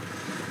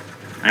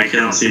 I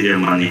cannot see their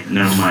money.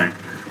 Never mind.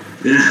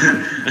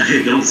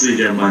 I don't see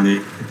their money.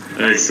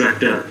 I expect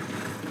that.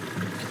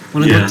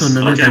 Wanna go to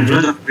another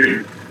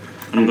dungeon?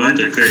 I'm going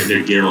to create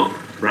the guild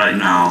right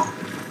now.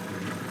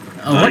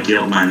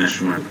 Guild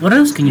management. What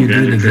else can you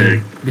do in the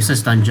game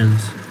besides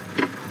dungeons?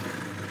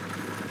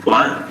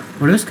 What?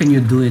 What else can you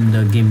do in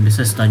the game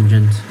besides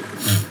dungeons?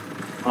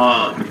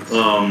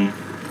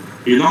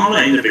 You know,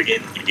 like in the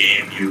beginning of the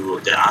game,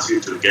 they ask you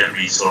to get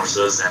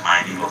resources and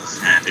mining all those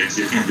kind of things.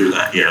 You can do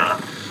that here.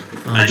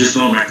 I just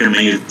don't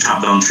recommend you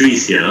chop down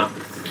trees here.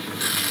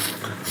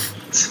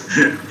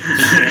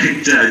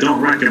 I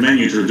don't recommend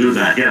you to do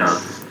that here.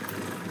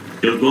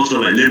 You'll go to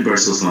like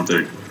Limbers or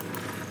something.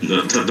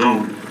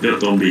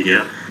 Don't be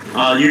here.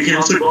 You can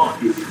also go on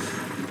PvP.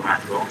 You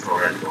have to go for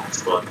red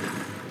zones, but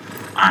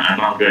I'm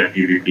not good at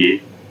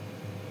PvP.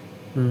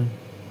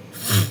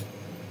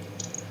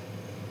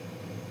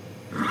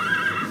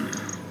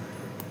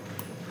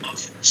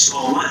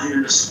 So what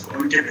is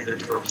going to be the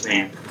group's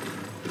name?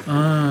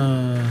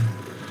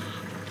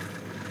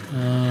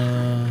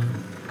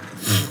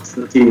 What's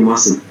the team?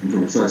 What's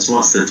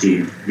the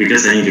team?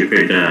 Because I need to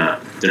create the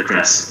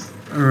crest.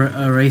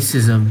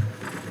 Racism.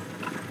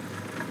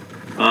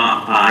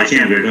 I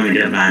can't. We're going to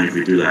get banned if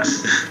we do that.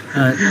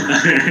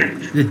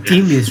 The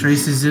team is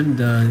racism.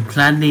 The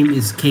clan name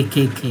is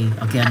KKK.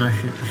 Okay, I'm not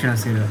sure. I should not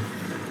say that.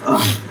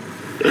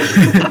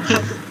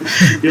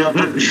 Yeah,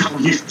 but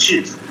you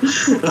cheat.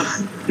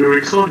 You're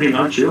recording,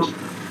 aren't you?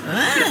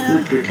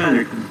 You're kind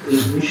of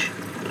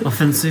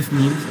offensive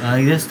memes.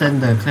 I guess then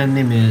the clan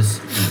name is.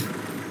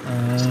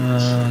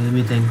 Let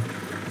me think.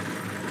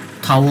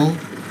 Towel.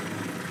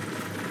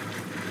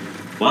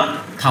 What?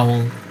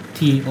 Towel.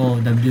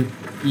 TOWEL.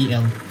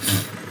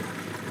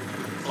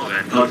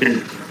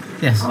 Okay.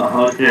 Yes.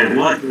 Okay.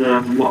 What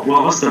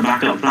was the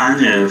backup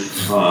plan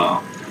if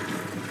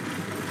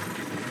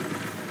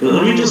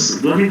Let me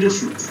just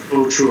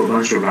go through a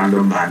bunch of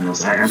random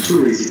banners. I am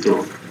too lazy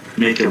to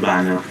make a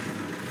banner.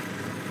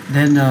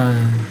 Then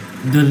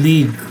the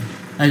league.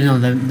 I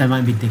don't know. That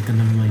might be taken.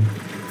 Never mind.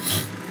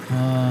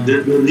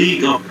 The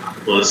League of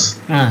Octopus.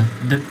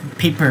 The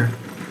paper.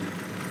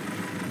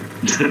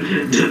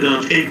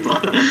 the paper.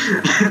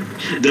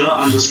 The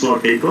underscore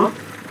paper.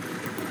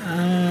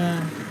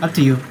 Up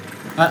to you.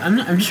 I'm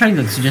just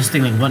trying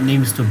suggesting what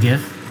names to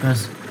give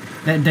because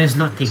that is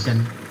not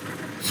taken.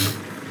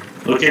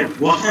 Okay,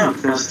 what kind of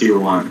crest do you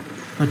want?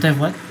 What type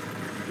what?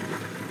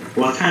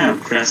 What kind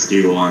of crest do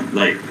you want?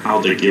 Like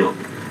how the guild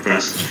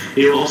crest?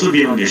 It will also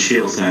be on your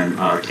shields and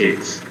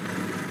capes.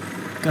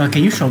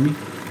 Can you show me?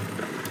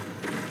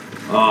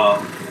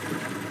 Hold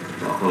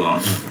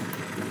on.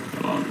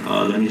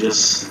 Let me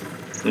just.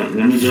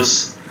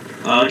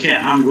 Okay,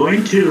 I'm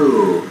going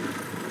to.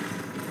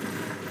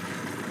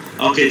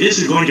 Okay, this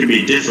is going to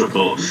be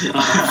difficult.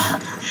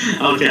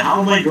 Okay,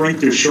 how am I going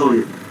to show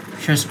you?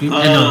 Share screen?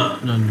 No,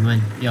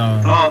 mine.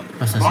 Your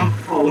processor. On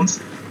phones.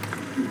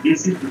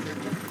 Easy.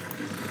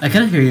 I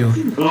cannot hear you.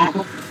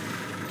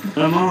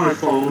 I'm on my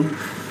phone.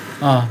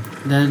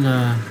 Then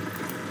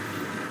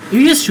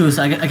you just choose.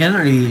 I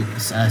cannot really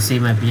say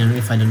my opinion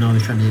if I don't know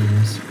which one it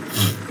is.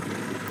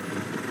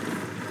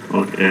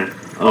 Okay.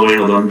 Oh wait,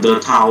 hold on. The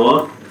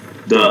tower,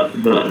 the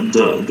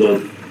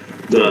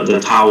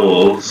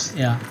towels.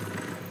 Yeah.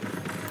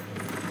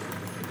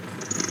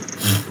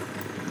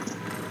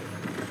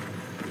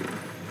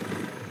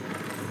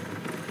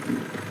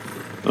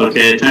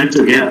 Okay, time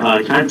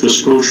to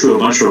scroll through a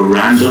bunch of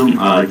random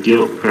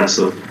guild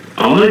presses.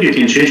 I wonder if you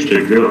can change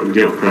the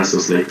guild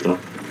presses later.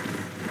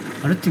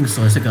 I don't think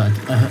so. It's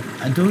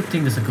I don't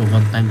think it's a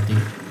one-time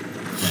thing.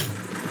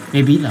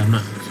 Maybe lah, I'm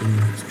not saying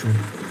it's true.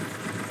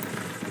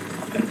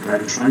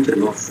 I'm trying to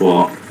look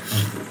for.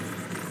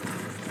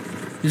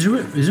 Is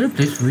there a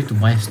place for you to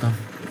buy stuff?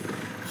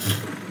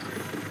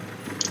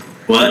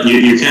 What?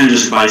 You can't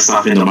just buy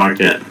stuff in the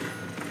market.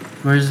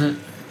 Where is it?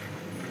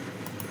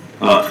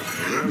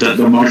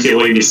 The market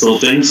where you sell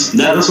things.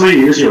 That's where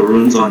you use your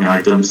runes on your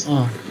items.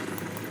 Oh.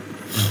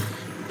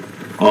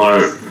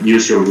 Or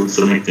use your runes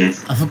to make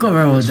things. I forgot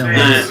where was that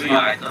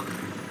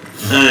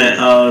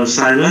was.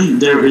 Simon,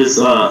 there is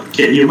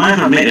you might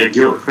have made a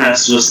guild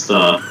crest that's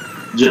the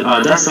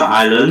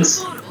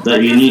islands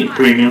that you need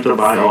premium to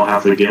buy or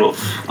have a guild.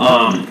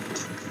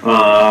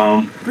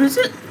 Where is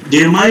it? Do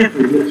you mind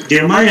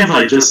if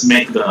I just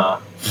make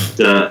the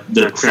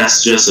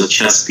crest just a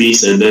chess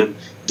piece and then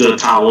the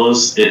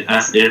towers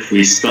as if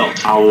we spelled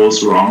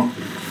towels wrong?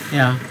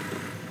 Yeah.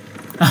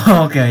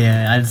 Oh, okay,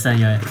 yeah, I understand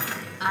you.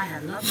 I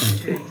have lots of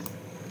trees.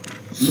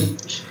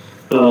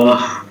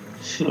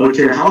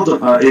 Okay, how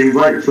to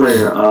invite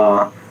player?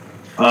 Hold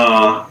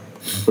on,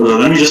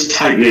 let me just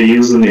type your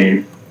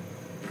username.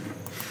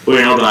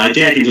 Wait, hold on, I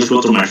think I can just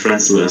go to my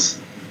friends list.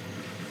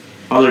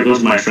 How do I go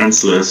to my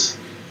friends list?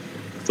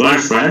 Do I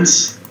have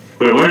friends?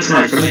 Wait, where's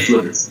my friends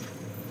list?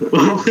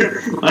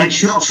 I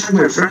cannot find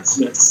my friends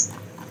list.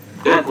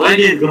 Where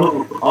did it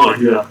go? Oh,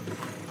 yeah.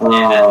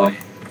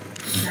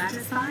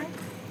 Satisfied?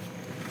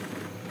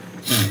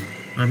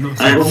 I'm not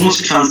I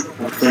almost canceled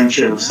my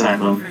friendship with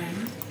Simon.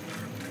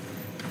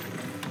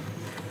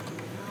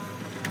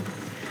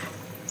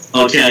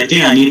 Okay, I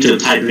think I need to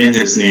type in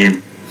his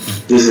name.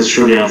 This is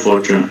truly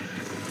unfortunate.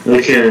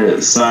 Okay,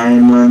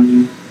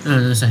 Simon.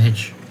 There's a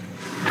H.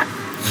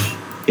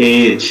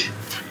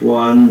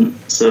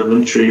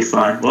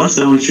 H1735.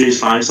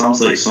 1735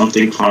 sounds like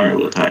something Connor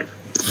would type.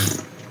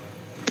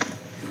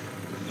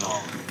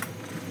 No.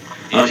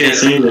 Okay,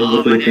 same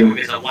with my name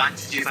is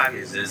 135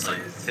 is this, so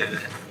it's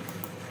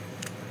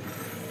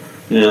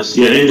Yes,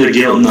 you're in the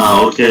guild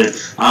now. Okay,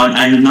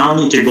 I now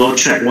need to go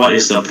check what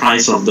is the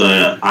price of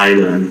the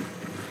island.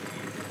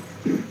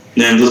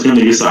 Then I'm just going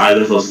to use the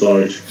island for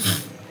storage.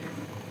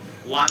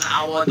 1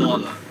 hour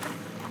dollar.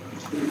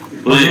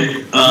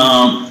 Wait,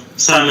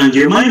 Simon, do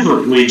you mind if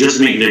we just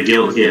make the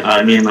guild here?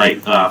 I mean,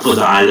 put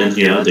the island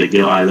here, the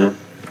guild island.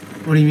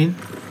 What do you mean?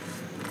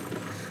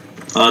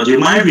 Do you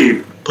mind if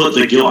we put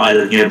the guild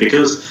island here?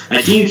 Because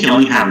I think you can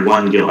only have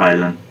one guild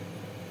island.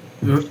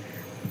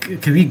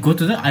 Can we go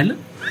to the island?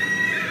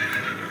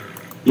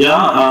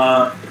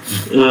 Yeah,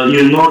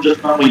 you know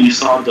just now when you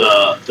saw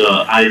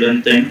the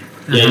island thing?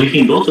 Yeah, you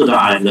can go to the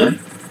island.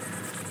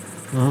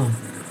 Oh.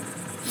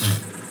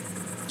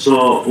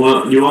 So,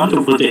 well, you want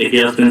to put it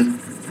here since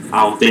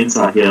our things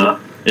are here,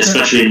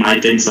 especially my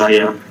things are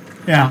here.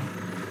 Yeah.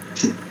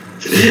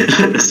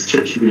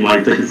 Especially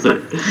my things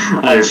are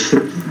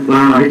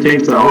my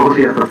things are all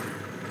here.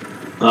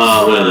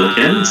 Well,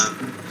 okay.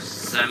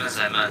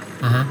 Simon.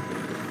 Uh-huh.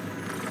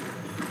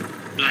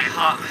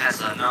 Blackhawk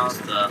has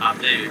announced the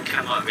update will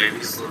come out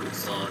very soon,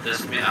 so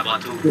this means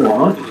about 2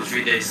 What? to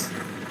 3 days.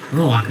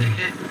 Oh, One okay.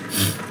 ticket.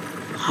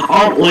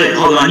 Oh, wait,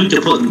 hold on, I need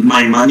to put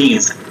my money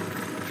inside.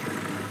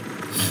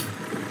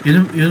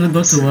 You wanna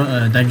go to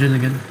a dungeon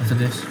again after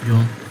this,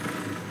 Joel?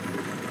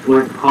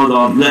 Wait, hold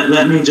on,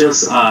 let me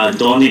just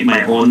donate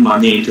my own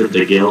money into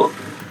the guild.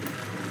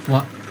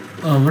 What?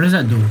 What does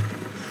that do?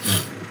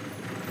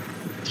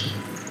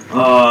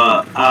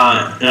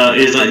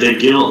 It's like the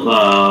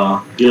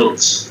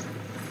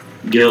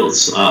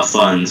guild's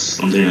funds,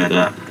 something like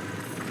that.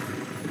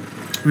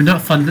 We're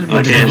not funded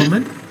by the Okay.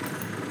 government?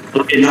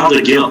 Okay, now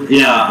the guild.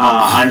 Yeah,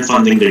 I'm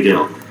funding the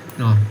guild.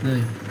 No,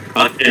 no.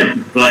 Okay,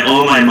 like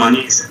all my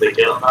money is in the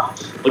guild now.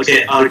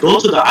 Okay, go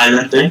to the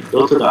island thing.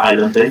 Go to the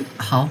island thing.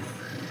 How?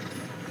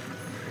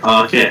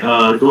 Okay,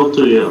 go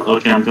to your.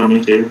 Okay, I'm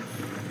coming to you.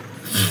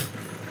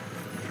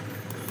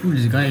 Who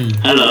is this guy?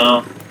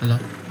 Hello. Hello.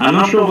 I'm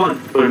not sure what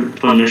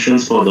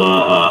permissions for the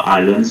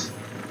islands.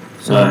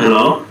 So,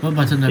 hello. what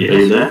button do I Are press?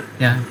 you there?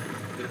 Yeah.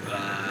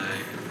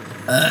 Goodbye.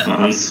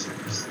 I'm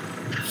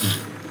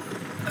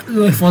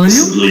Do I follow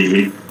you?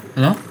 leaving.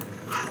 Hello?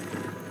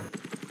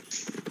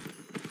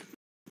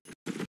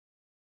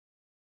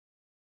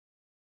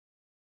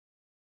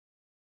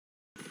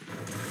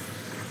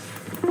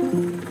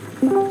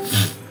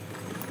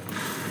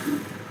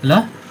 Hello?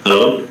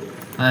 Hello.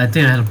 I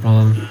think I had a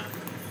problem.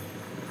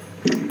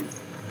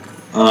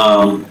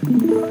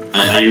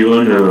 Are you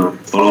going to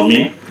follow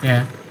me?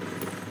 Yeah.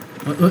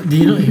 Did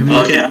you not hear me?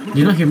 Okay. Did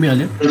you not hear me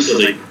earlier?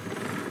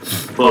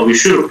 Well, we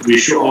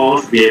should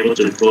all be able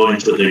to go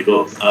into the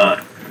go.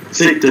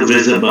 Click the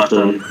visit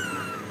button.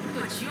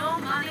 Put your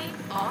money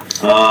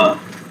off.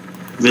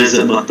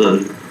 Visit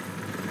button.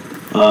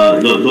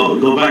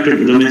 Go back to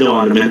the middle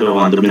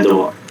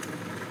one.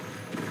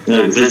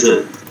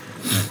 Visit.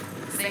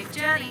 Safe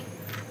journey.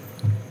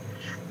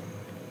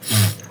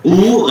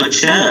 Ooh, a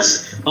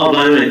chest. Oh,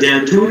 by the way,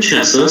 there are two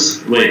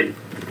chests. Wait.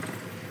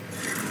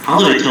 How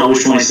do I tell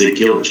which one is the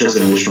guild chest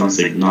and which one is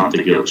not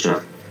the guild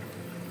chest?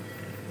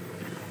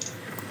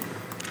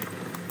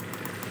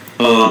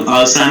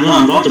 Samuel,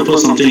 I'm about to put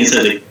something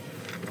inside it.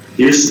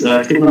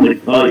 Click on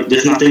the.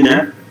 There's nothing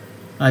there?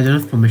 I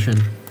don't have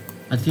permission.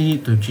 I think you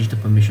need to change the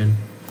permission.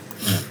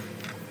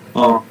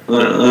 Oh,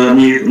 let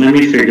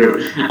me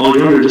figure. Oh,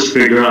 you want to just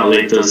figure out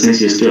later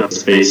since you still have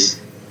space.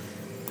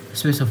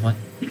 Space of what?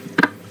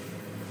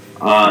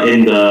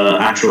 In the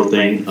actual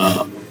thing.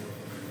 Hold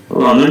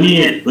on, let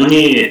me.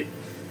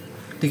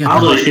 Take your How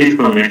do I time. change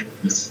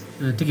permissions?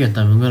 Take your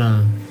time. I'm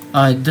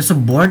gonna. There's a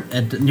board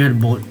near the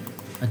boat.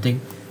 I think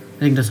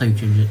that's how you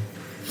change it.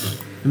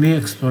 Let me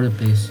explore the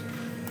place.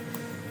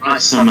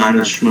 Some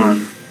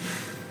management.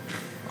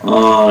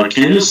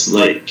 Can you just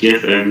like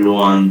give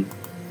everyone?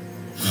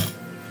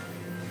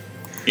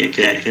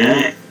 Okay.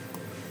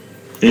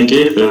 Can you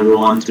give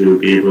everyone to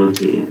be able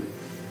to?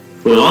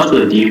 Wait, what's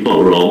the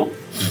default role?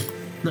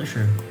 Not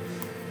sure.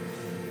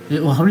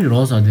 Well, how many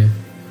rolls are there?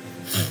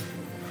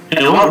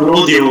 Hey, what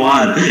role do you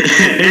want?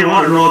 Hey,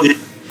 what role do you?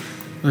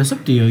 Well, it's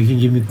up to you. You can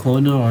give me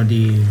corner or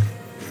the.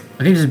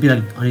 I can just be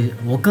like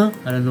worker.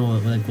 I don't know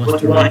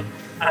what's the role.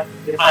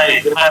 If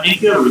I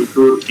make you a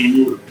recruit, can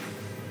you?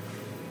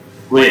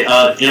 Wait,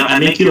 if I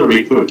make you a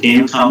recruit, can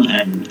you come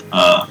and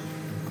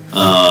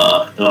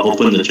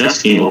open the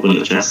chest? Can you open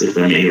the chest if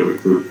I make you a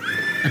recruit?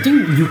 I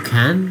think you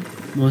can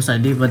most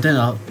likely, but then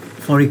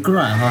for recruit,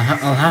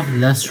 I'll have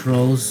less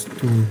roles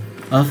to.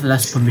 I'll have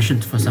less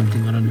permissions for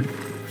something. I don't know.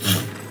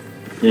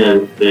 Yeah,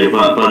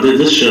 but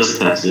this just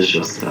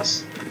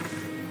test.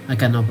 I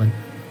can open.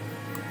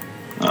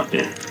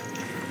 Okay.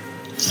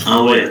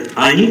 Wait,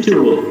 I need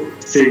to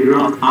figure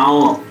out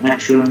how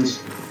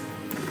actions.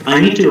 I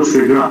need to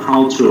figure out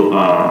how to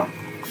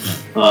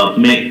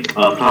make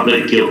a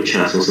public guild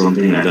chest or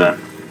something like that.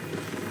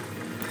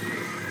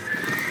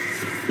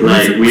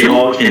 Like we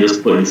all can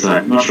just put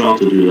inside. Not sure how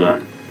to do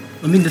that.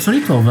 I mean, there's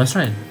only two of us,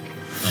 right?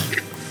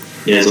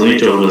 Yeah, it's only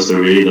two of us, so it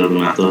really doesn't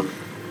matter.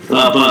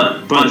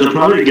 But the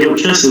public guild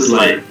chest is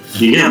like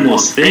you get more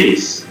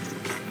space.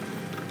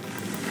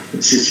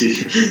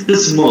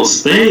 There's more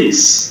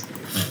space.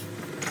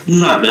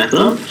 Isn't that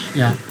better?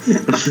 Yeah.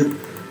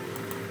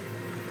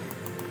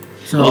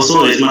 So,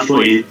 Also, it's much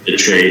more easy to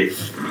trade.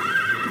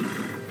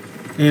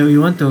 hey,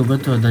 you want to go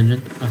to a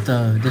dungeon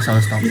after this?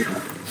 I'll stop.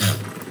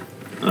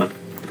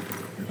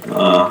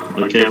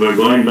 Okay, we're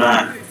going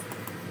back.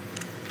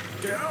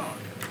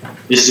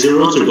 It's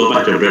 0 to go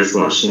back to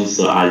Bridgewatch since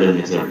the island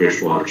is at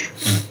Bridgewatch.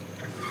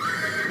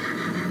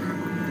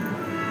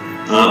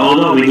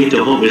 Although we need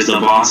to hope is the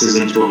boss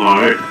isn't too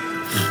hard.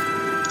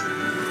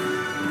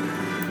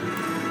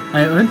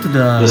 I went to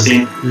the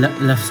same.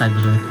 left side,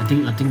 by the way.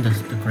 I think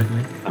that's the correct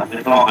way.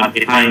 I'm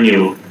behind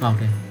you. Oh,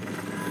 okay.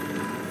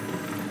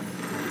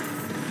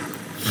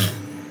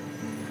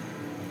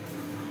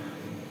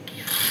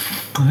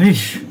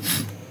 Gosh.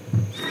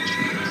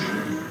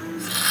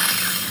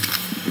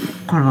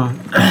 Come on.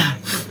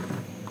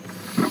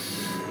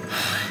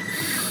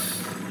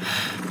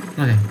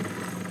 Okay.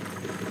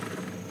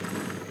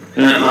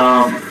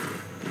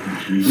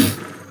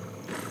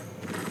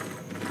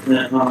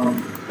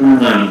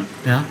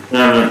 Yeah.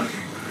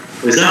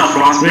 Is that a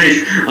frost mage?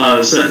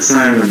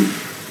 Simon.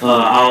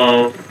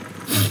 I'll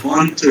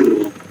want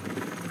to.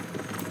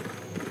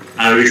 I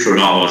already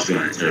forgot what I was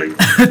gonna tell you.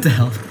 What the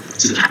hell?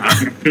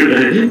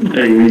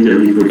 I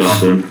immediately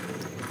forgot them.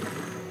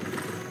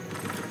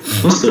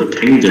 What's the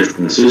ping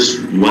difference?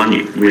 Just one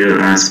weird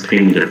ass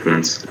ping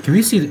difference. Can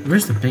we see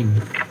where's the ping?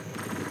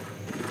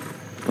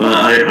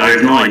 I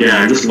have no idea.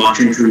 I'm just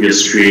watching through your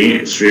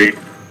stream.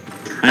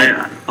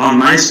 On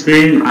my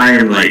screen, I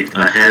am like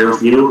ahead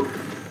of you,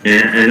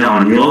 and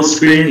on your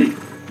screen,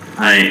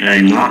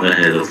 I'm not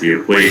ahead of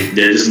you. Wait,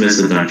 they just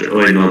missed the dungeon.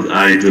 Wait, no,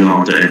 I do not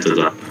want to enter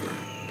the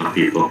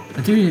people.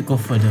 I think we need to go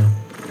further.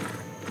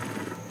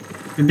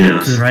 Maybe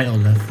Yes. to the right or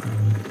left.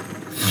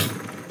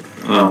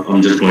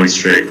 I'm just going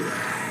straight.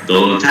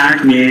 Don't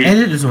attack me.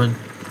 Hey, there's one.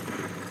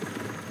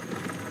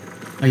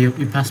 Oh, you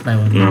passed by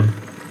one. No.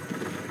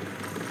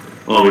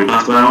 Oh, we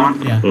passed by one?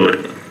 Yeah.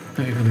 Wait,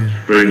 Come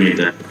here. bring me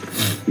there.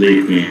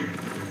 Leave me.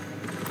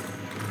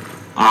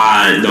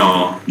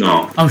 No.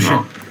 Oh, shit.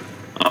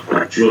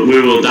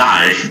 We will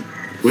die.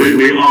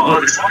 We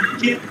all.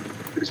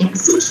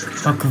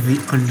 How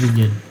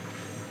convenient.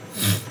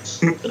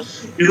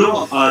 You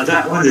know,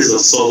 that one is a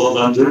solo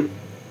dungeon.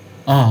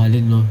 Oh, I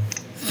didn't know.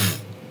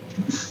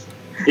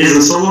 It's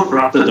a solo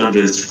corrupted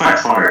dungeon. It's quite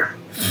hard,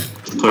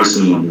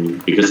 personally,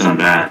 because I'm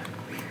bad.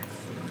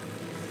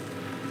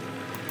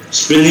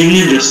 Spinning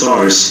ninja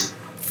stars.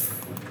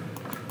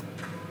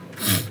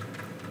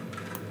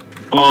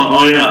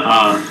 Oh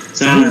yeah.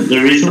 Sam, the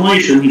reason why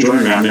you shouldn't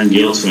join random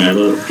guilds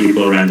whenever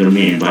people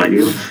randomly invite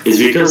you is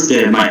because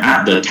they might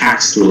add the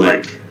tax to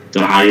like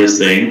the highest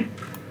thing,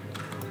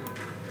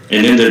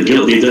 and then the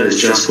guild leader is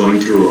just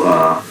going to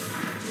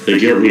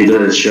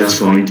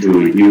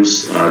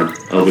use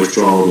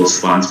withdraw all those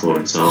funds for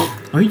himself.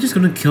 Are you just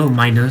gonna kill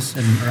miners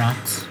and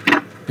rats?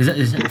 Is that?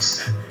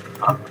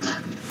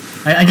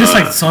 I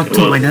just saw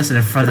two miners in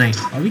the front. Like,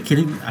 are we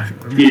killing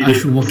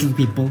actual working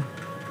people?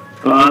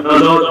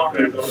 No.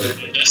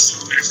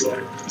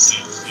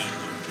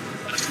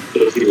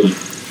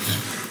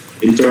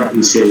 Interrupt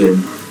is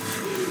killing.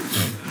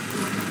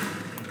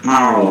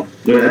 Ow.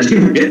 I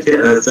didn't get hit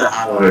as an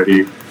hour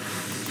already.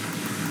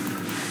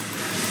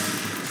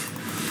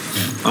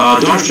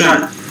 Dodge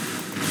shot.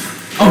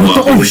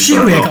 Oh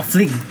shit, wait, I got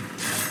flicked.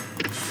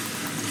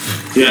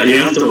 Yeah, you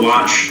have to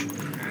watch.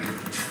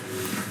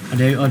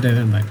 They went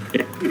back.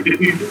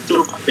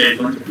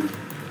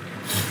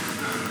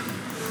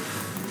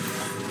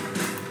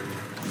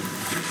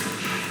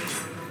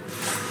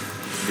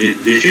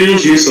 Did you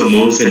just use a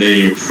move and then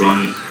you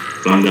flung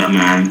that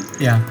man?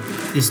 Yeah,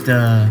 it's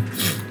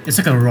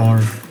like a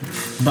roar,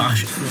 but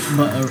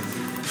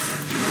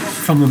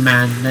from a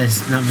man that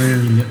is not very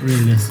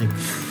realistic.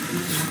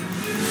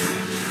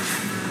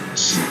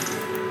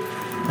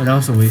 Oh, that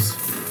was a waste.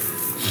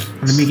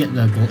 Let me get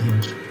the gold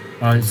here.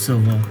 Or it's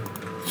silver.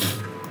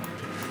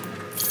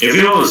 If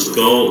it was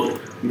gold,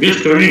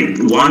 because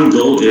currently 1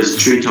 gold is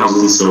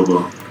 3,000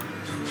 silver.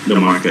 The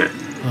market.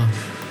 Oh.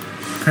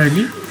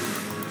 Currently?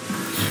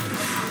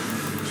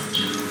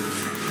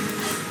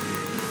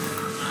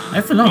 I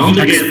have a lot I want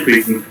of to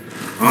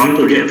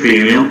get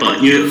premium, but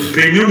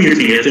premium you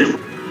can get it.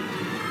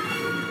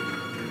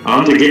 I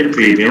want to get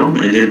premium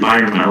and then buy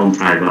my own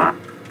private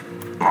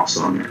box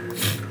on it.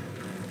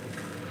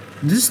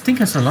 This thing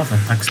has a lot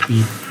of attack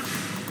speed.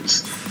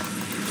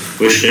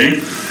 Which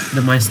thing?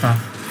 The my stuff.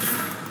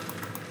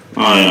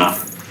 Oh yeah.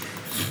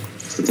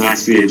 The attack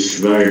speed is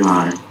very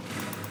high.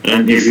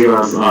 And if you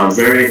have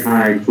very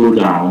high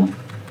cooldown,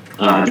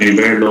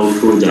 very low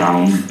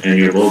cooldown, and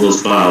you have all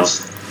those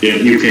buffs,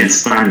 you can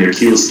spam your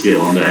Q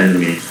skill on the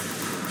enemy.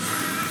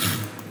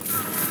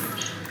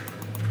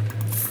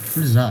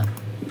 What is that?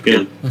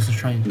 Let's just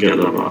try it. Get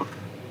the buff.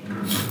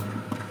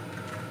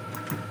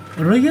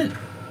 What do I get?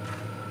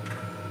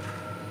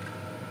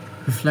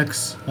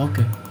 Reflex.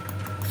 Okay.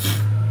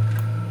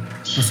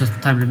 What's the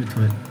time limit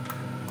to it?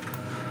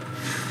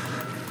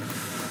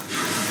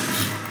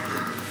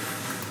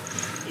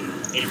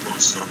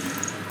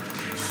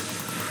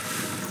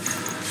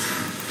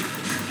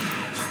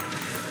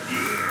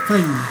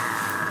 Fine.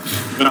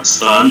 Got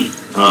stunned.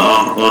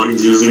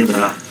 He's using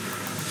that.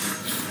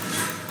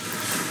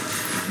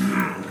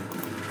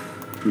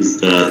 He's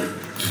dead.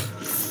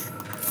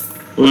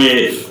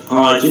 Wait,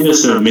 I think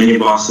there's a mini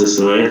boss this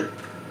way.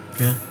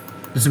 Yeah.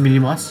 There's a mini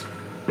boss?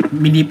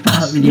 Mini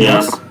boss? I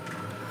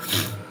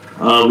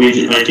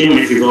think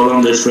if you go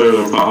along this way,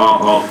 we'll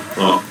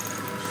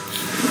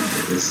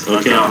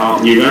okay,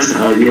 you guys,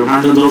 you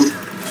handle those?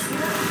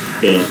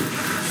 Yeah,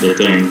 the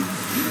thing.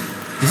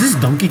 Is this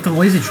Donkey Kong?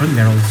 Why is it throwing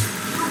barrels?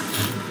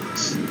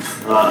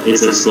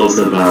 It's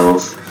explosive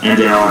barrels, and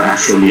they are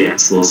actually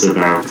explosive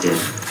barrels here.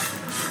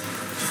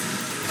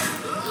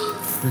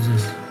 What is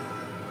this?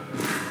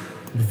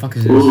 What the fuck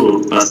is this?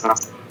 Ooh,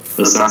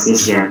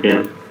 assassin's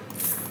jacket.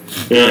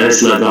 Yeah,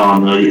 it's let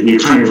on. You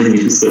can't even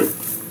use it.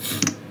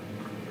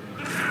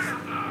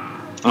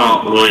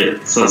 Oh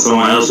wait, so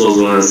someone else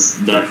also has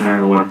that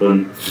kind of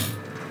weapon.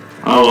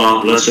 Oh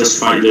well, let's just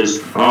fight this.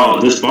 Oh,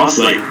 this boss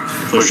like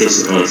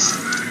pushes us.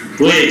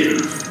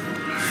 Wait.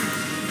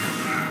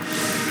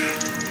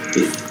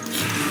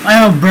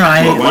 Oh, bro,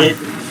 What?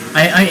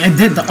 I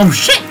did the. Oh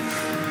shit!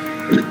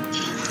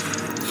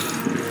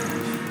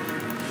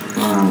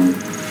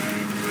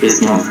 It's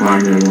not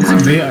fine It's a anymore.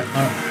 very.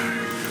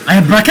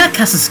 I can't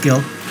cast a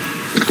skill.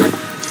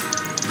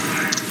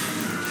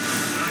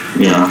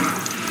 Yeah.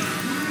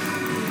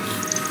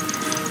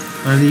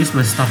 I only use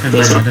my stuff and my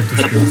other 2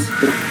 skills.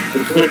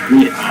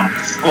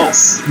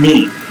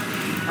 Me.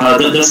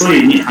 That's why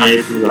you need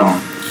higher cooldown.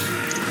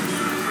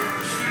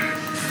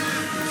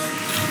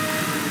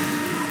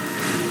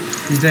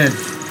 He's dead.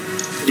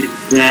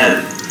 It's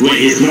dead.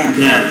 Wait, it's not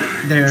dead.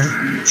 There.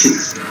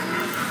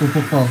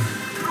 Oh.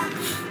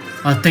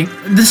 I think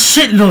this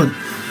shitload.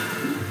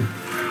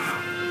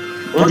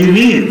 What do you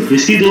mean? You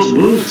see those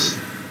boots?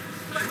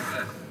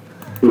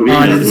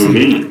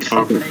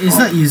 It's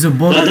not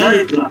usable.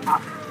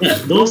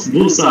 Those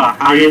boots are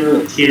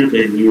higher tier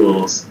than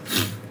yours.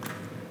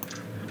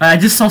 I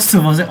just saw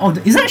some. I was like, oh,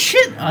 is that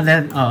shit? And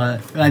then I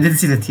didn't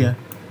see the tier.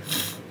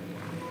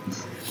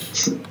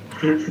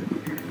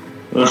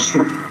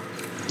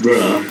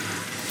 Bruh.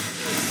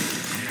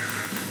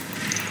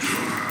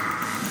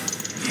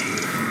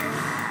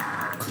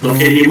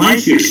 Okay, you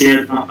might you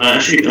clear.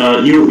 Actually,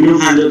 you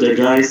handle the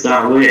guys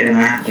that way, and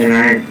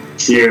I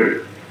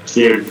clear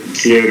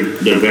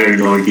the very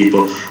annoying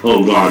people.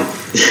 Oh god.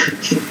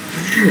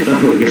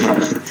 Oh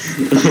god.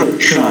 Oh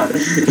god.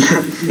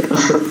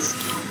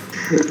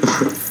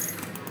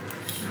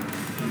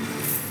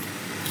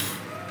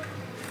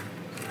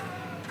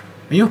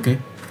 Are you okay?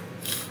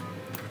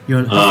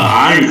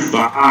 I'm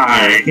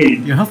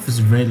fine. Your health is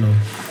very low.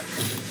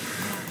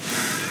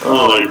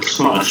 Oh my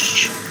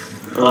gosh.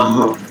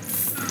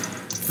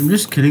 I'm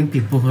just killing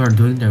people who are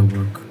doing their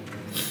work.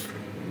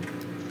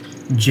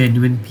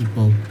 Genuine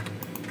people.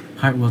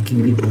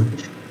 Hardworking people.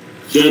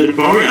 The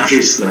power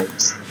actually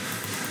slaps.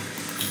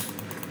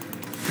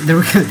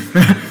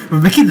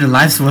 We're making their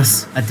lives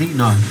worse. I think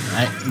no.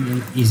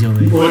 Easier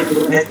way.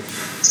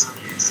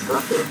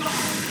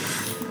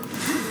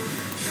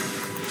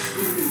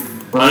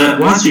 But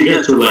once you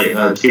get to like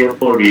tier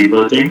 4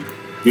 rebirthing,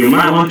 you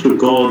might want to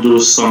go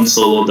do some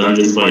solo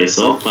dungeons by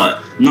yourself,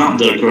 but not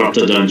the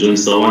corrupted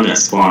dungeons, the one that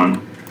spawn.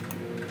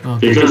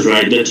 Okay. Because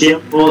right, the tier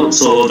 4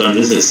 solo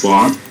dungeons that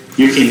spawn,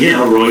 you can get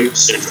a royal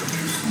ship.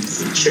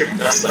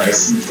 That's like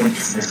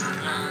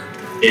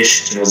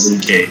 25-ish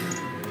thousand K.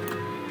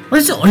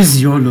 What is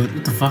always your loot?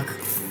 What the fuck?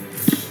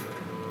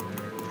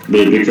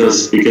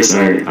 Because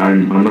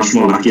I'm much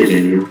more lucky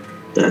than you.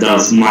 That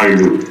was my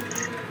loot.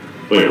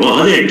 Wait,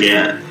 what did I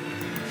get?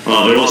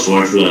 Oh, it was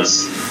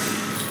worthless.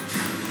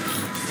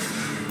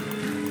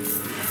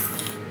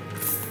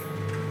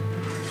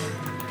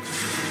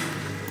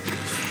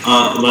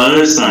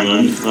 But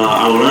Simon,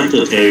 I would like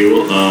to tell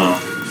you,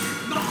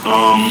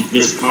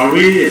 it's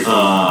probably,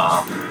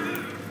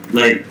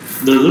 like,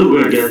 the loot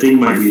we're getting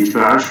might be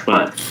trash,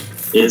 but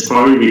it's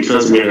probably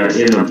because we're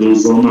in a blue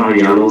zone or a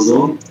yellow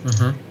zone.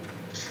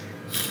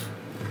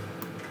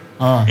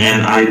 Oh.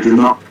 And I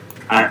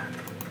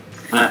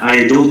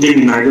don't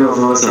think neither of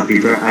us are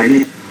prepared. I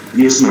need to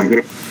use my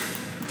grip.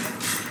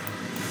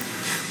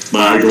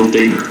 But I don't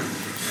think,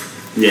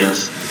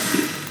 yes.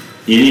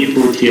 You need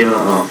full tier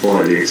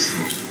 4 at least.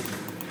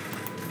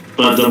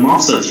 But the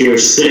mobs are tier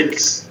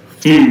 6.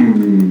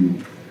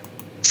 Same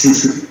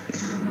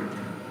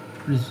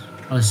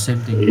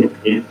thing.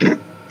 You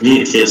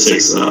need tier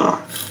 6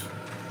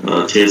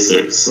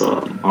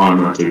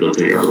 armor to go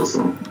to yellow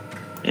zone.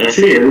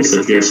 Actually, at least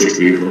a tier 6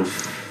 evil.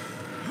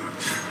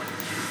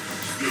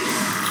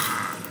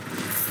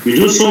 You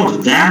do so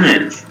much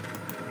damage.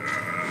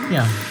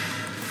 Yeah.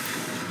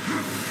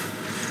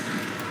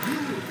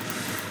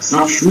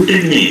 Stop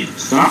shooting me.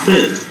 Stop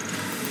it.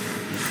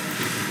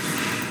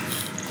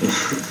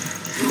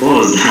 What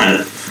was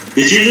that?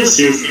 Did you just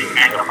use the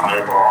mega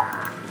fireball?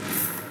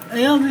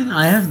 Yeah, I mean,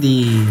 I have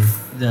the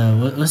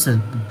what's a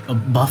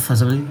buff or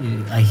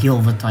something. I heal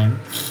over time.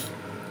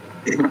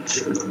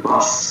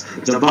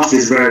 The buff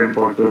is very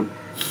important.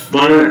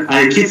 But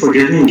I keep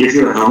forgetting to give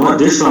you a helmet.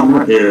 This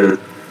helmet is.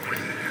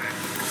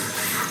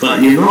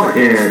 But you know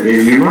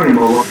in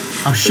mobile.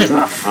 Oh shit!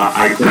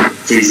 Item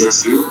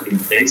freezes you in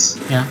place.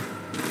 Yeah.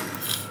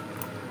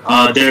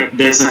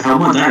 There's a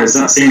helmet that has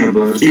that same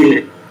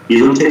ability.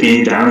 You don't take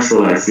any damage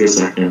for like a few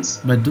seconds.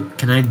 But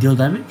can I deal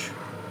damage?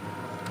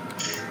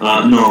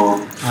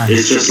 No.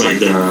 It's just like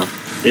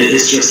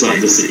it's just like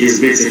this. It's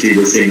basically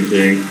the same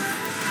thing.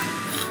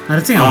 I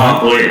don't think I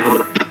want. Wait,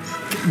 hold on.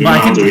 But I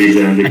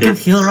can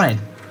heal, right?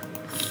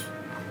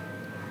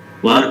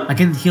 What? I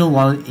can heal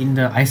while in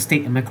the ice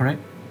state. Am I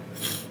correct?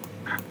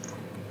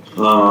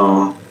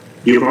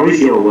 You probably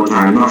heal over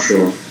time. I'm not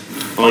sure.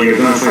 Oh, you're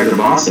gonna fight the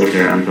boss?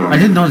 Okay, I'm coming. I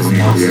didn't know it's a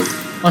boss.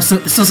 Oh, so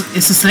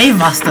it's a slave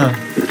master.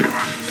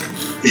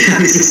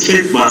 Yeah, it's a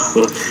slave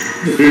master.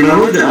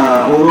 Remember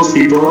all those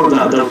people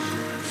that the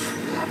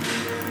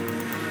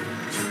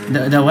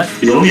what?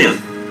 It's only a.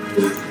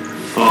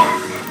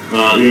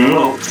 You remember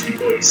all those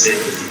people you said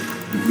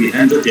we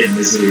ended their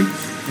misery.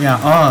 Yeah.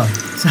 Oh,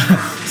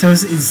 so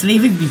it's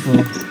enslaving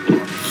people.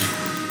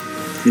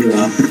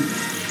 Yeah.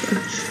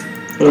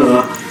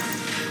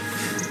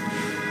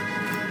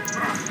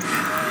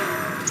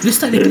 This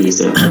technically,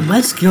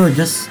 my skill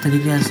just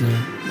technically has a.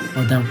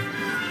 Oh damn!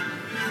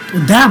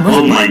 Oh damn!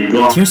 Oh my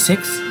god! Tier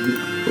 6,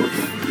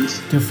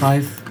 tier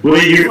 5.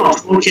 Wait, you got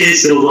 4K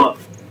silver.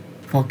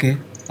 4K.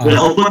 Wait,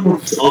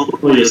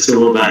 open your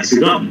silver bags. You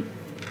got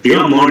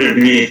more than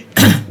me.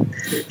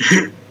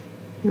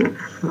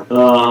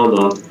 Hold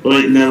on.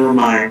 Wait, never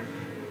mind.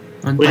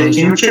 1, Wait,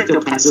 can you check the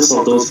prices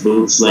of those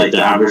boots, like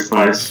the average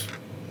price?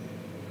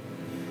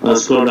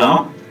 Scroll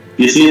down.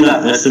 You see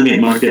that estimate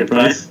market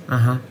price?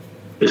 Uh-huh.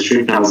 It's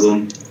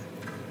 3,000.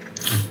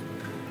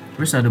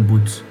 Where's the other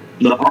boots?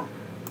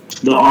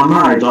 The armor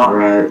I got,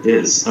 right,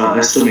 it's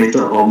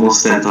estimated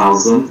almost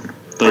 10,000,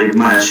 but it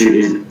might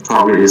actually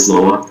probably is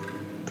lower.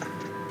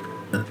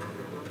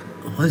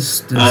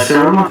 What's this?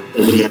 Terramar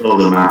is in the middle of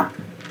the map.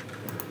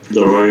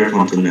 The Royal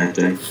Continent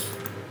thing.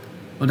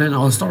 Well then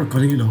I'll start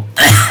recording you now.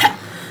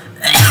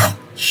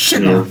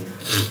 Shit. Yeah.